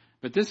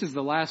 But this is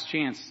the last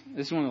chance.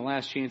 This is one of the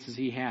last chances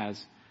he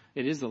has.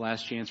 It is the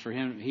last chance for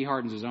him. He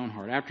hardens his own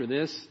heart. After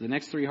this, the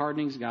next 3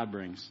 hardenings, God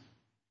brings.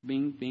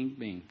 Bing, bing,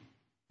 bing.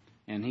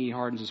 And he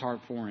hardens his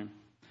heart for him.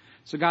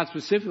 So God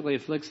specifically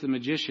afflicts the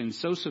magicians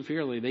so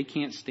severely they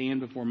can't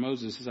stand before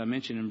Moses, as I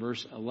mentioned in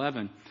verse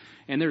 11.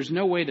 And there's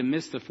no way to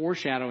miss the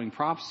foreshadowing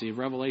prophecy of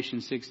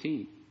Revelation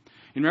 16.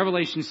 In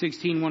Revelation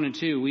 16, 1 and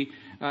 2,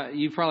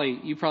 you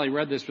probably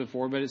read this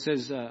before, but it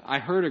says, I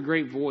heard a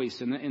great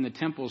voice in the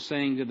temple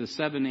saying to the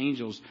 7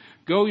 angels,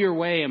 go your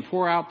way and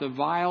pour out the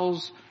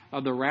vials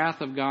of the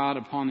wrath of God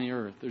upon the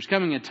earth. There's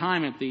coming a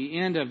time at the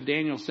end of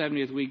Daniel's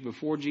 70th week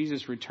before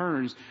Jesus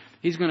returns,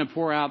 he's going to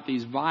pour out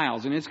these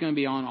vials, and it's going to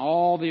be on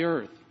all the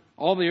earth.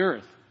 All the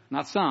earth.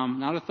 Not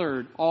some, not a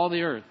third, all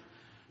the earth.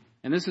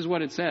 And this is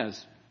what it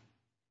says.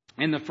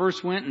 And the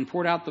first went and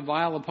poured out the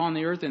vial upon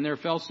the earth, and there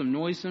fell some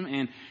noisome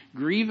and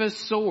grievous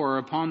sore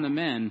upon the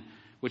men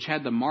which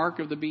had the mark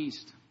of the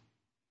beast.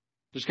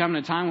 There's coming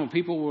a time when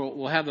people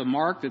will have the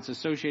mark that's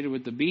associated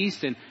with the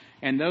beast,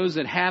 and those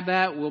that have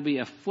that will be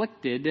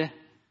afflicted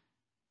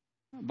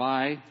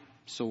by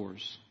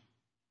sores.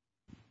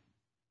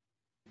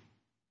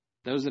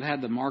 Those that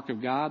had the mark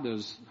of God,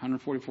 those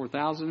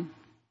 144,000,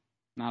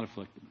 not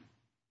afflicted.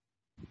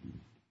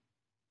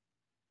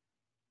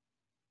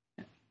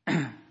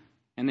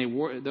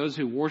 And those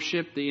who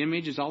worship the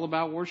image, is all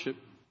about worship.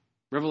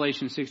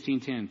 Revelation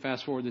 16:10.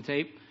 Fast forward the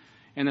tape.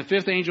 And the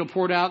 5th angel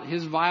poured out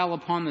his vial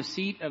upon the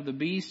seat of the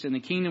beast, and the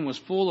kingdom was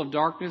full of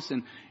darkness,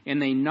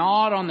 and they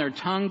gnawed on their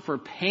tongue for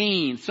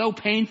pain. So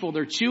painful.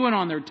 They're chewing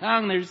on their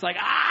tongue. They're just like,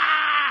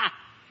 ah!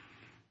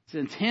 It's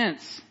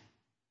intense.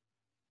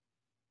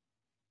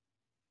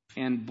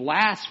 And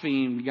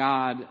blasphemed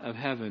God of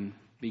heaven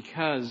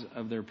because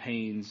of their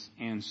pains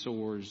and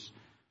sores,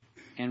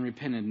 and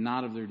repented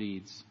not of their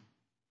deeds.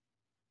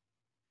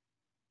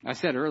 I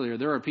said earlier,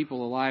 there are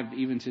people alive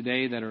even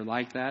today that are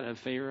like that of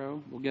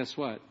Pharaoh. Well, guess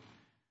what?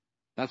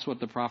 That's what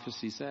the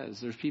prophecy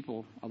says. There's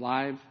people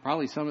alive,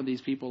 probably some of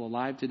these people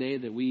alive today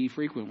that we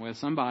frequent with.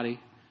 Somebody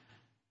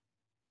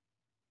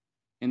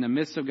in the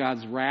midst of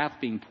God's wrath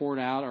being poured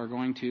out are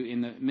going to,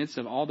 in the midst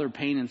of all their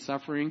pain and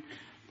suffering,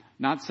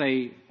 not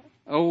say,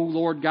 "O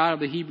Lord God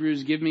of the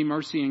Hebrews, give me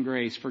mercy and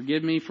grace.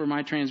 Forgive me for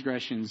my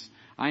transgressions.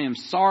 I am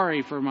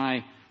sorry for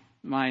my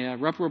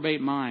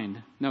reprobate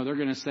mind." No, they're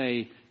going to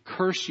say,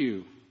 "Curse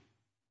you."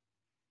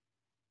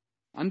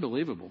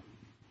 Unbelievable.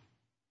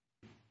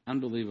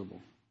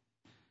 Unbelievable.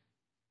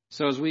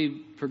 So as we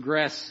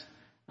progress,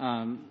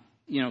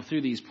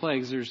 through these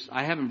plagues,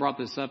 I haven't brought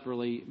this up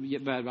really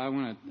yet, but I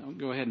want to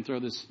go ahead and throw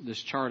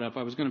this chart up.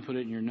 I was going to put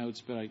it in your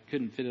notes, but I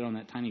couldn't fit it on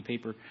that tiny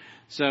paper.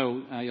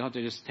 So you'll have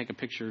to just take a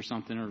picture or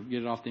something or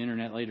get it off the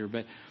internet later.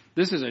 But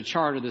this is a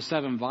chart of the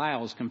 7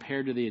 vials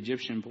compared to the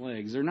Egyptian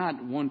plagues. They're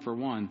not one for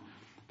one,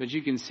 but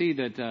you can see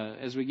that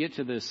as we get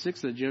to the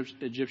 6th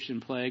Egyptian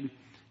plague,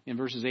 in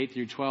verses 8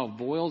 through 12,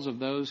 boils of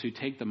those who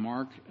take the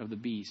mark of the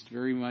beast,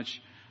 very much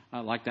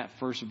like that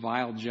first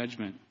vial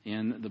judgment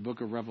in the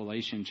book of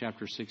Revelation,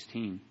 chapter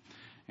 16.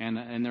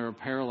 And there are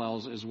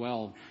parallels as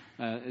well,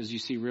 as you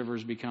see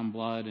rivers become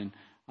blood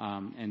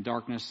and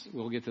darkness.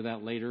 We'll get to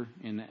that later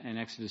in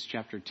Exodus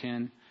chapter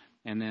 10.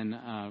 And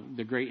then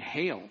the great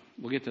hail.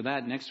 We'll get to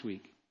that next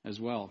week as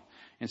well.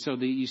 And so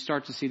you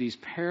start to see these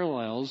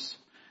parallels.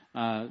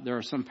 There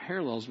are some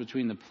parallels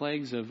between the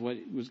plagues of what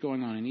was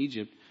going on in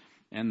Egypt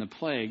and the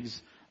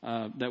plagues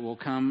that will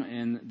come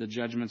in the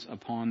judgments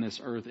upon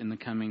this earth in the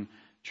coming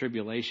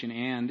tribulation.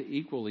 And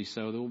equally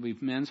so, there will be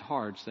men's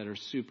hearts that are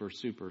super,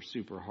 super,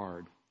 super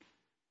hard.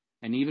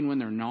 And even when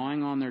they're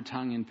gnawing on their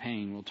tongue in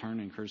pain, will turn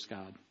and curse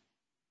God.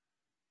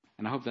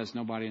 And I hope that's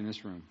nobody in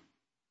this room.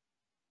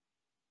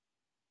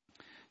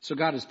 So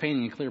God is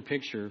painting a clear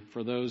picture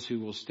for those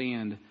who will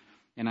stand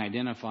and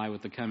identify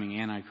with the coming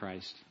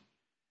Antichrist.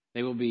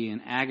 They will be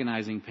in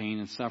agonizing pain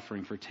and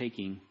suffering for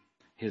taking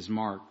his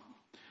mark.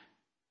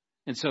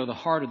 And so the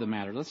heart of the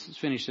matter, let's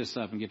finish this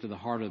up and get to the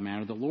heart of the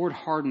matter. The Lord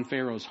hardened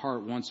Pharaoh's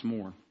heart once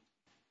more.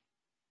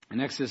 In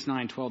Exodus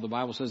 9:12, the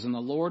Bible says, "And the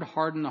Lord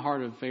hardened the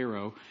heart of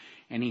Pharaoh,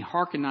 and he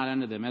hearkened not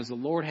unto them, as the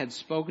Lord had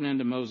spoken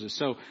unto Moses.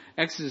 So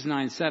Exodus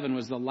 9:7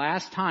 was the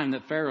last time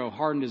that Pharaoh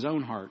hardened his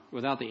own heart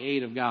without the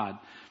aid of God.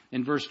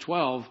 In verse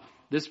 12,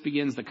 this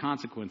begins the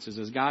consequences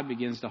as God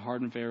begins to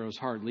harden Pharaoh's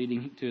heart,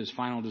 leading to his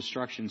final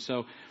destruction.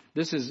 To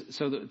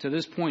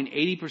this point,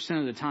 80%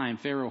 of the time,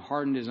 Pharaoh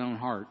hardened his own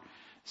heart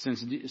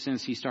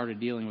since he started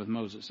dealing with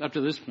Moses. Up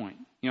to this point,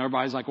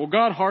 everybody's like, well,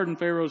 God hardened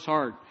Pharaoh's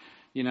heart,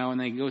 and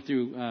they go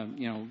through,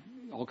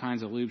 all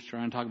kinds of loops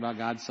trying to talk about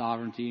God's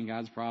sovereignty and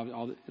God's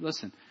providence.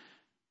 Listen,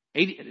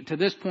 to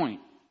this point,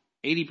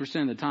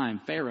 80% of the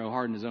time, Pharaoh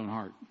hardened his own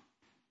heart.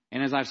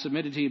 And as I've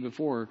submitted to you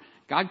before,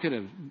 God could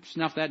have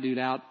snuffed that dude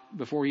out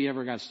before he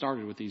ever got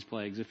started with these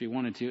plagues if he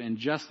wanted to, and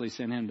justly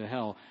sent him to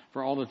hell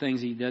for all the things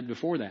he did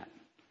before that.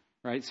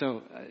 Right?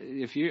 So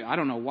I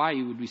don't know why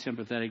you would be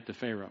sympathetic to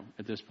Pharaoh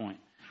at this point,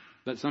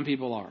 but some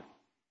people are.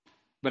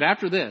 But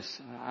after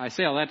this, I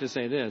say all that to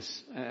say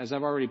this, as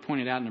I've already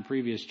pointed out in a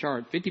previous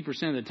chart,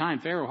 50% of the time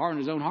Pharaoh hardened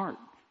his own heart.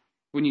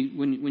 When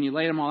you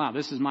laid them all out,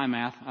 this is my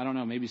math. I don't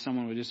know, maybe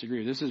someone would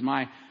disagree. This is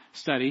my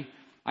study.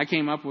 I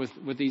came up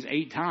with these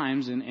 8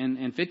 times, and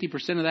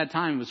 50% of that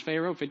time was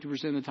Pharaoh,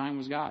 50% of the time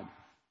was God.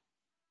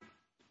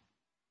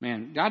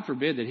 Man, God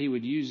forbid that he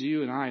would use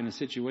you and I in a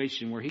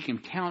situation where he can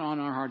count on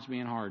our hearts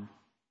being hard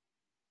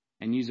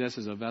and use us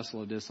as a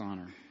vessel of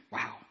dishonor.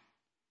 Wow.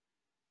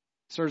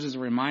 Serves as a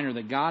reminder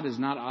that God is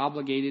not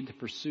obligated to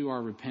pursue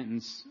our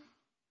repentance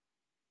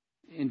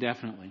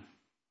indefinitely.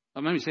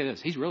 Let me say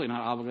this. He's really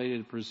not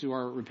obligated to pursue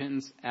our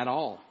repentance at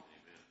all.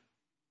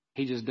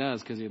 He just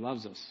does because he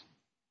loves us.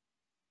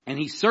 And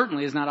he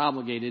certainly is not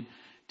obligated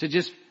to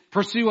just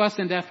pursue us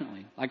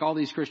indefinitely, like all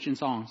these Christian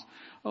songs.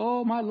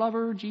 Oh, my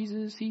lover,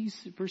 Jesus, he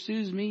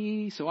pursues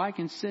me so I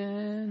can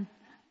sin.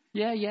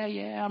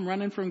 Yeah, I'm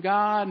running from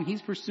God and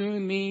he's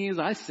pursuing me as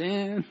I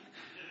sin.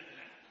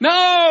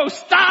 No,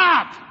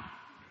 stop!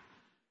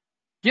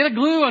 Get a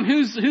glue on who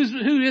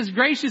is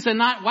gracious and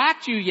not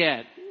whacked you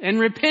yet, and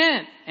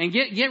repent and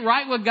get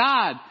right with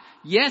God.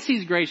 Yes,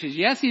 he's gracious.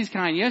 Yes, he's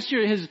kind. Yes,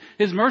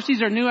 his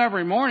mercies are new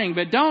every morning,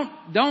 but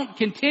don't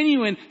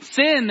continue in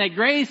sin that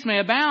grace may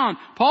abound.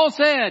 Paul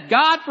said,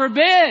 God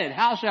forbid,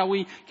 how shall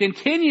we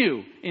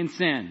continue in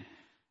sin?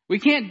 We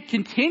can't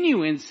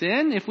continue in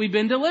sin if we've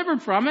been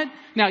delivered from it.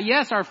 Now,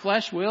 yes, our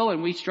flesh will,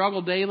 and we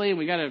struggle daily, and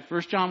we got to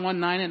 1 John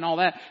 1:9 and all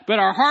that. But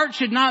our heart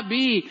should not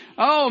be,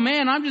 oh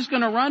man, I'm just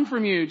going to run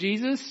from you,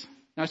 Jesus.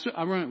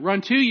 I'm going to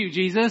run to you,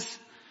 Jesus.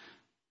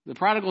 The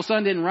prodigal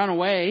son didn't run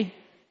away.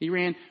 He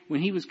ran.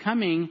 When he was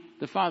coming,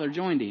 the father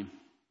joined him.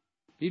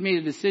 He made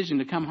a decision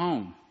to come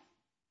home.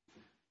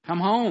 Come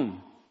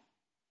home.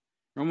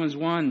 Romans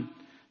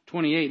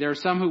 1:28. There are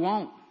some who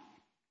won't.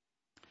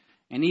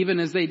 And even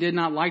as they did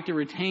not like to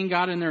retain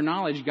God in their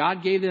knowledge,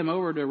 God gave them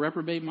over to a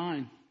reprobate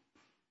mind,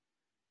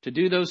 to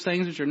do those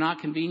things which are not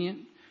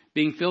convenient,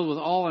 being filled with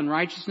all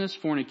unrighteousness,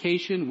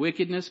 fornication,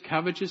 wickedness,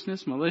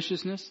 covetousness,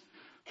 maliciousness,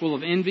 full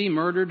of envy,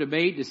 murder,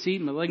 debate,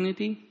 deceit,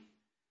 malignity,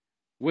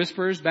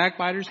 whisperers,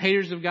 backbiters,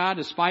 haters of God,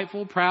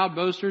 despiteful, proud,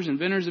 boasters,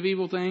 inventors of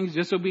evil things,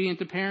 disobedient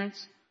to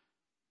parents.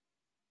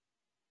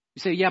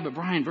 You say, yeah, but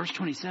Brian, verse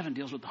 27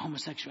 deals with the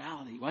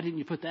homosexuality. Why didn't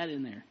you put that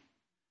in there?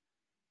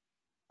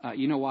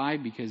 You know why?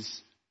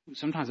 Because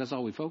sometimes that's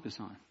all we focus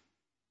on.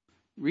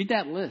 Read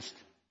that list.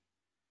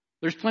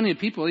 There's plenty of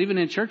people, even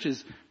in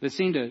churches, that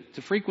seem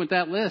to frequent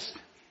that list.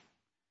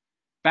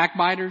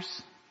 Backbiters,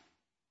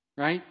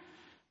 right?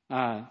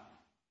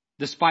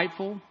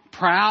 Despiteful,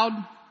 proud,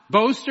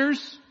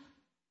 boasters.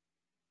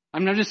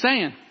 I'm just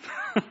saying.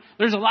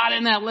 There's a lot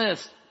in that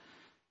list.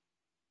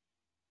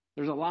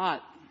 There's a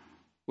lot.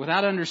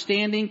 Without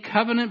understanding,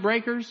 covenant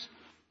breakers,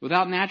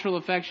 without natural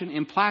affection,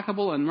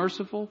 implacable,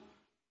 unmerciful,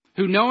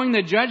 who knowing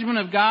the judgment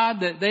of God,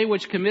 that they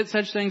which commit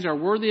such things are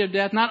worthy of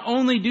death, not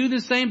only do the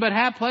same, but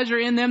have pleasure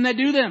in them that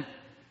do them.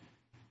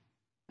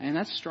 And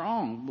that's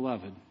strong,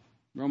 beloved.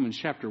 Romans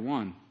chapter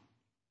 1.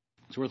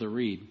 It's worth a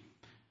read.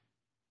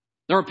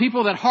 There are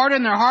people that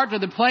harden their heart to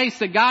the place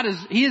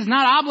that He is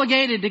not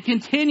obligated to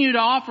continue to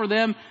offer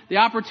them the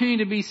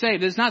opportunity to be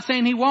saved. It's not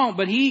saying He won't,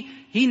 but He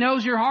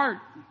knows your heart.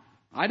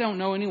 I don't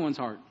know anyone's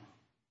heart.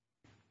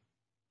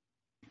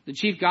 The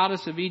chief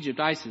goddess of Egypt,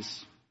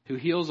 Isis, who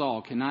heals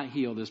all, cannot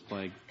heal this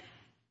plague.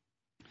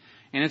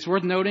 And it's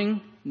worth noting,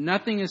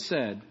 nothing is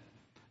said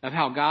of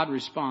how God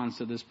responds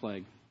to this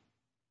plague.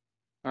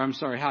 Or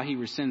how He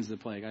rescinds the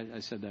plague.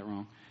 I said that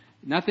wrong.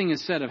 Nothing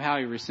is said of how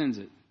He rescinds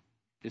it.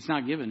 It's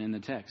not given in the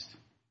text.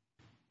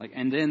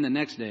 And then the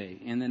next day,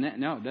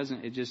 no, it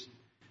doesn't.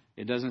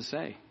 It doesn't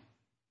say.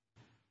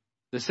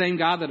 The same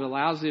God that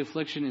allows the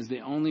affliction is the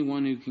only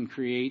one who can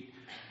create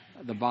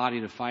the body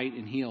to fight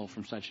and heal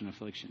from such an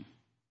affliction.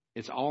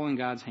 It's all in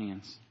God's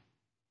hands.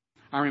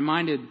 I'm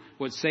reminded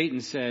what Satan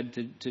said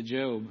to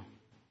Job,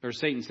 or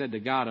Satan said to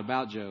God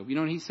about Job. You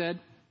know what he said?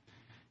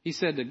 He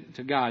said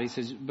to God, he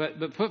says,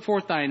 but put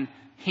forth thine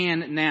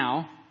hand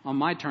now, on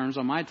my terms,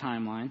 on my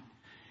timeline,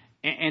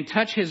 and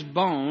touch his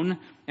bone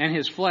and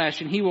his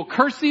flesh, and he will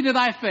curse thee to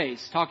thy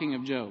face, talking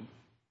of Job.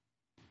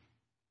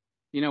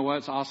 You know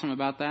what's awesome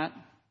about that?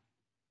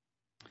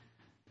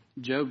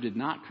 Job did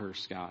not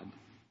curse God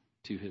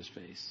to his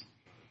face.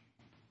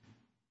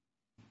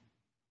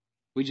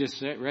 We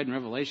just read in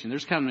Revelation,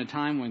 there's coming a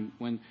time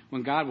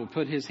when God will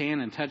put his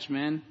hand and touch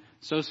men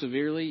so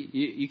severely,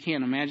 you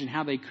can't imagine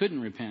how they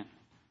couldn't repent.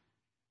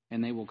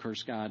 And they will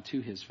curse God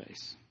to his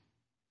face.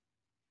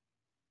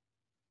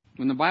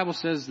 When the Bible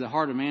says the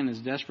heart of man is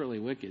desperately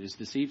wicked, it's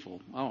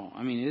deceitful.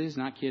 It is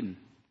not kidding.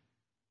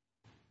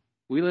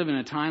 We live in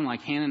a time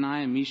like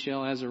Hananiah,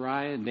 Mishael,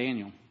 Azariah, and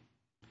Daniel.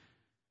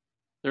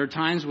 There are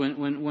times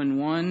when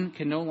one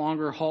can no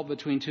longer halt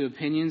between two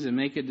opinions and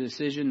make a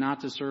decision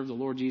not to serve the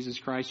Lord Jesus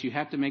Christ. You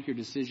have to make your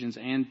decisions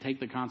and take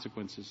the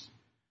consequences.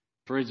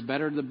 For it's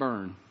better to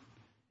burn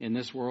in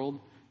this world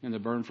than to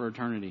burn for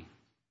eternity.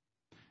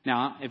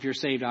 Now, if you're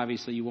saved,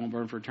 obviously you won't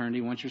burn for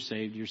eternity. Once you're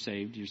saved, you're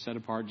saved. You're set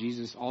apart.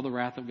 Jesus, all the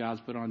wrath of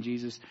God's put on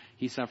Jesus.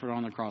 He suffered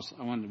on the cross.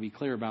 I wanted to be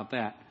clear about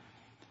that.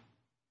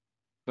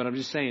 But I'm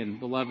just saying,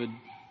 beloved,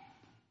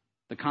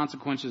 the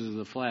consequences of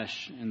the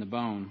flesh and the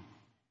bone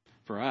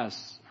for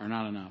us are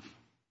not enough.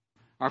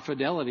 Our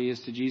fidelity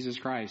is to Jesus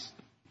Christ.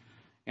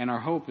 And our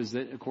hope is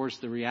that, of course,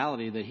 the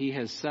reality that he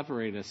has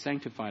separated us,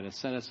 sanctified us,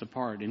 set us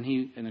apart.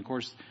 And of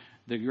course,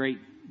 the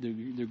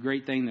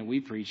great thing that we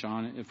preach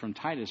on from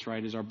Titus,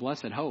 right, is our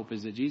blessed hope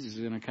is that Jesus is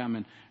going to come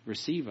and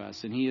receive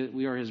us. And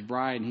we are his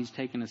bride and he's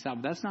taken us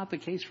out. But that's not the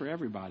case for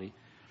everybody.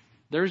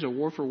 There's a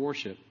war for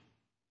worship.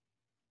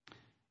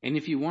 And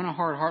if you want a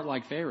hard heart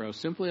like Pharaoh,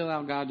 simply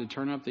allow God to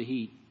turn up the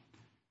heat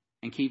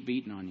and keep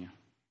beating on you.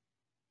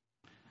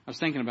 I was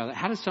thinking about that.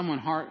 How does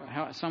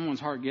someone's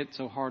heart get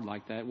so hard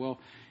like that? Well,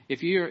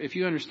 if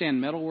you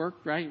understand metal work,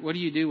 right? What do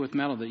you do with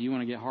metal that you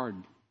want to get hard?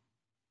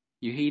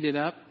 You heat it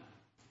up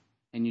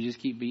and you just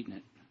keep beating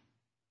it.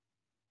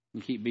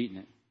 You keep beating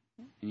it.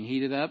 And you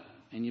heat it up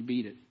and you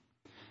beat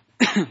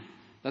it.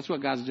 That's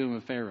what God's doing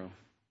with Pharaoh.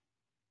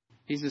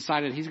 He's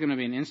decided he's going to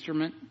be an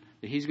instrument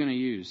that he's going to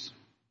use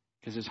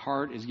because his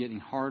heart is getting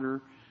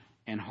harder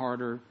and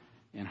harder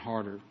and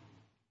harder.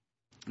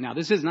 Now,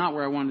 this is not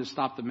where I wanted to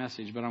stop the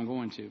message, but I'm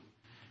going to,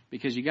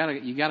 because you got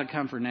to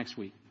come for next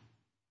week.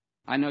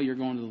 I know you're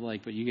going to the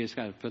lake, but you guys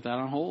got to put that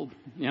on hold.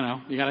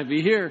 You got to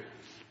be here.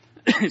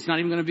 It's not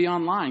even going to be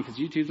online because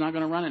YouTube's not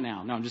going to run it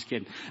now. No, I'm just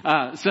kidding.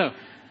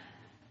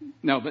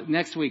 But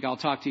next week I'll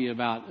talk to you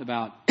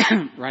about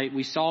right.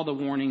 We saw the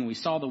warning, we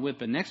saw the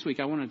whip, and next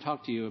week I want to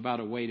talk to you about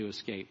a way to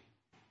escape.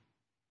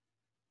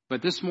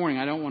 But this morning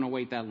I don't want to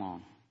wait that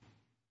long.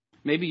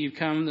 Maybe you've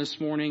come this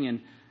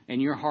morning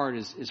and your heart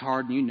is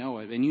hard and you know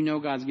it. And you know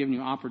God's given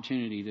you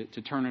opportunity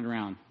to turn it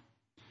around.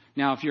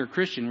 Now, if you're a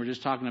Christian, we're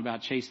just talking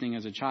about chastening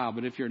as a child.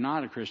 But if you're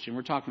not a Christian,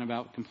 we're talking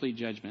about complete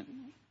judgment.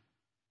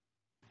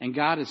 And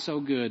God is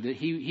so good that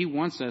He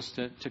wants us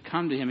to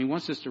come to Him. He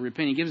wants us to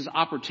repent. He gives us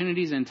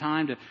opportunities and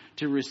time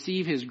to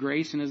receive His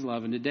grace and His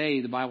love. And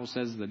today, the Bible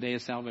says, is the day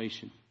of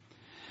salvation.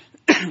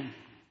 And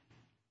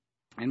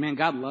man,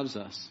 God loves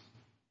us.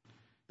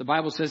 The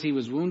Bible says He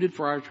was wounded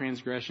for our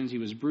transgressions. He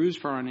was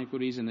bruised for our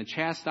iniquities. And the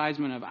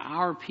chastisement of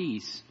our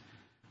peace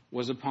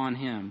was upon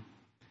Him.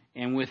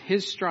 And with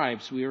His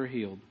stripes we are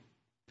healed.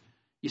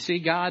 You see,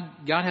 God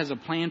has a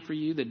plan for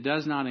you that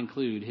does not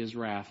include His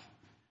wrath.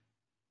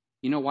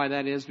 You know why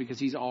that is? Because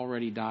He's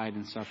already died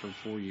and suffered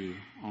for you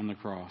on the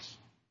cross.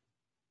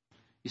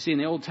 You see, in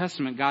the Old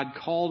Testament, God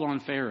called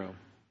on Pharaoh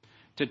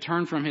to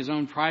turn from his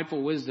own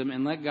prideful wisdom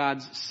and let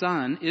God's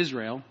son,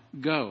 Israel,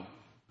 go.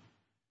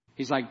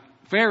 He's like,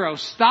 Pharaoh,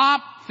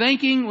 stop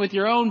thinking with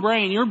your own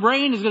brain. Your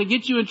brain is going to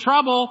get you in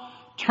trouble.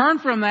 Turn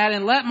from that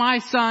and let my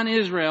son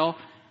Israel,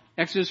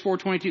 Exodus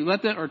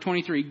 4:22,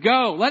 23,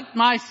 go. Let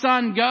my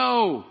son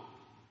go.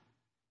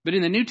 But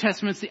in the New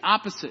Testament, it's the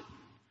opposite.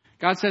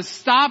 God says,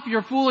 stop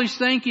your foolish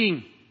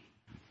thinking.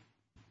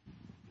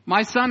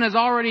 My son has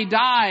already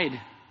died.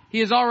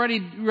 He is already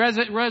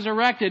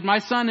resurrected. My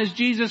son is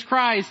Jesus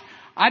Christ.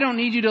 I don't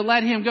need you to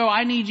let him go.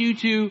 I need you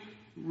to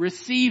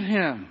receive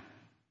him.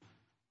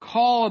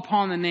 Call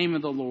upon the name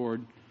of the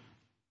Lord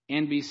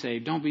and be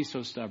saved. Don't be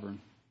so stubborn.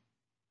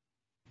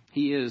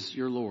 He is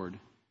your Lord.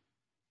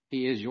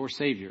 He is your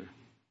Savior.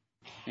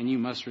 And you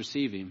must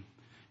receive him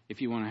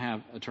if you want to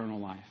have eternal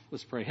life.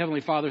 Let's pray.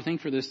 Heavenly Father, thank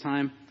you for this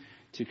time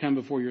to come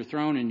before your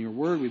throne and your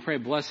word. We pray a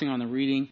blessing on the reading